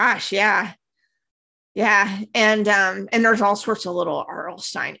 Gosh, yeah. And there's all sorts of little R.L.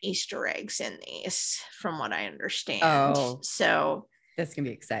 Stine Easter eggs in these, from what I understand. Oh, so that's gonna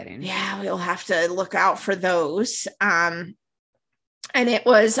be exciting. Yeah, we'll have to look out for those. And it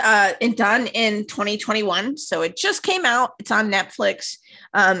was done in 2021, so it just came out. It's on Netflix.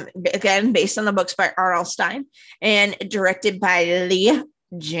 Again, based on the books by R.L. Stine and directed by Leigh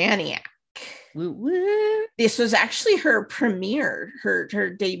Janiak. Woo woo. This was actually her premiere, her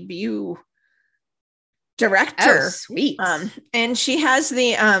debut director. Oh, sweet. And she has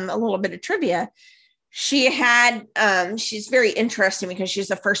a little bit of trivia. She's very interesting because she's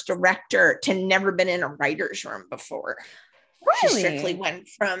the first director to never been in a writer's room before. Really? She strictly went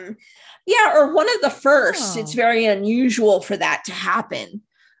from, or one of the first. Oh. It's very unusual for that to happen.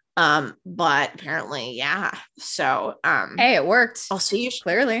 But apparently, yeah. So, hey, it worked. I'll see you.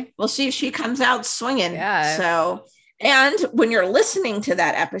 Clearly. We'll see if she comes out swinging. Yeah. So, and when you're listening to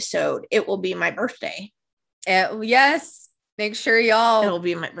that episode, it will be my birthday. Yes. Make sure y'all it'll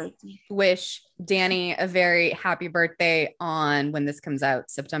be my birthday. Wish Danny a very happy birthday on when this comes out,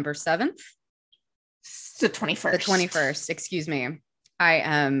 September 7th. It's the 21st. The 21st, excuse me. I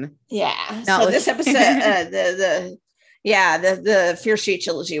am. Yeah. So this episode, the Fear Street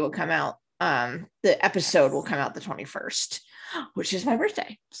trilogy will come out. The episode will come out the 21st, which is my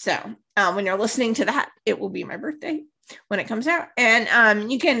birthday. So when you're listening to that, it will be my birthday. when it comes out.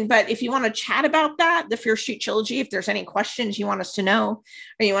 And you can, but if you want to chat about that, the Fear Street trilogy, if there's any questions you want us to know,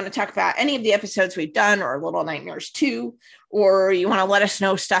 or you want to talk about any of the episodes we've done, or Little Nightmares 2, or you want to let us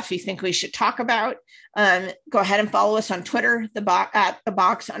know stuff you think we should talk about, go ahead and follow us on Twitter, at the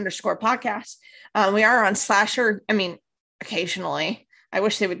box_podcast. We are on Slasher. I mean, occasionally. I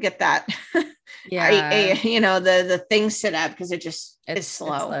wish they would get that. Yeah. The thing set up, because it just is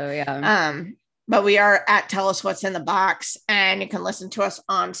slow. It's slow. Yeah. But we are at Tell Us What's in the Box, and you can listen to us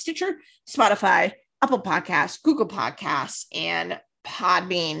on Stitcher, Spotify, Apple Podcasts, Google Podcasts, and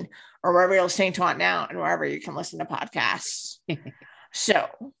Podbean, or wherever you're listening to it now, and wherever you can listen to podcasts. So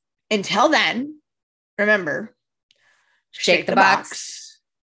until then, remember, shake the box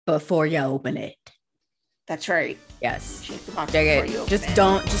before you open it. That's right. Yes. Shake the box before you open it. Just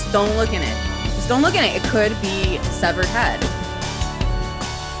don't look in it. Just don't look in it. It could be severed head.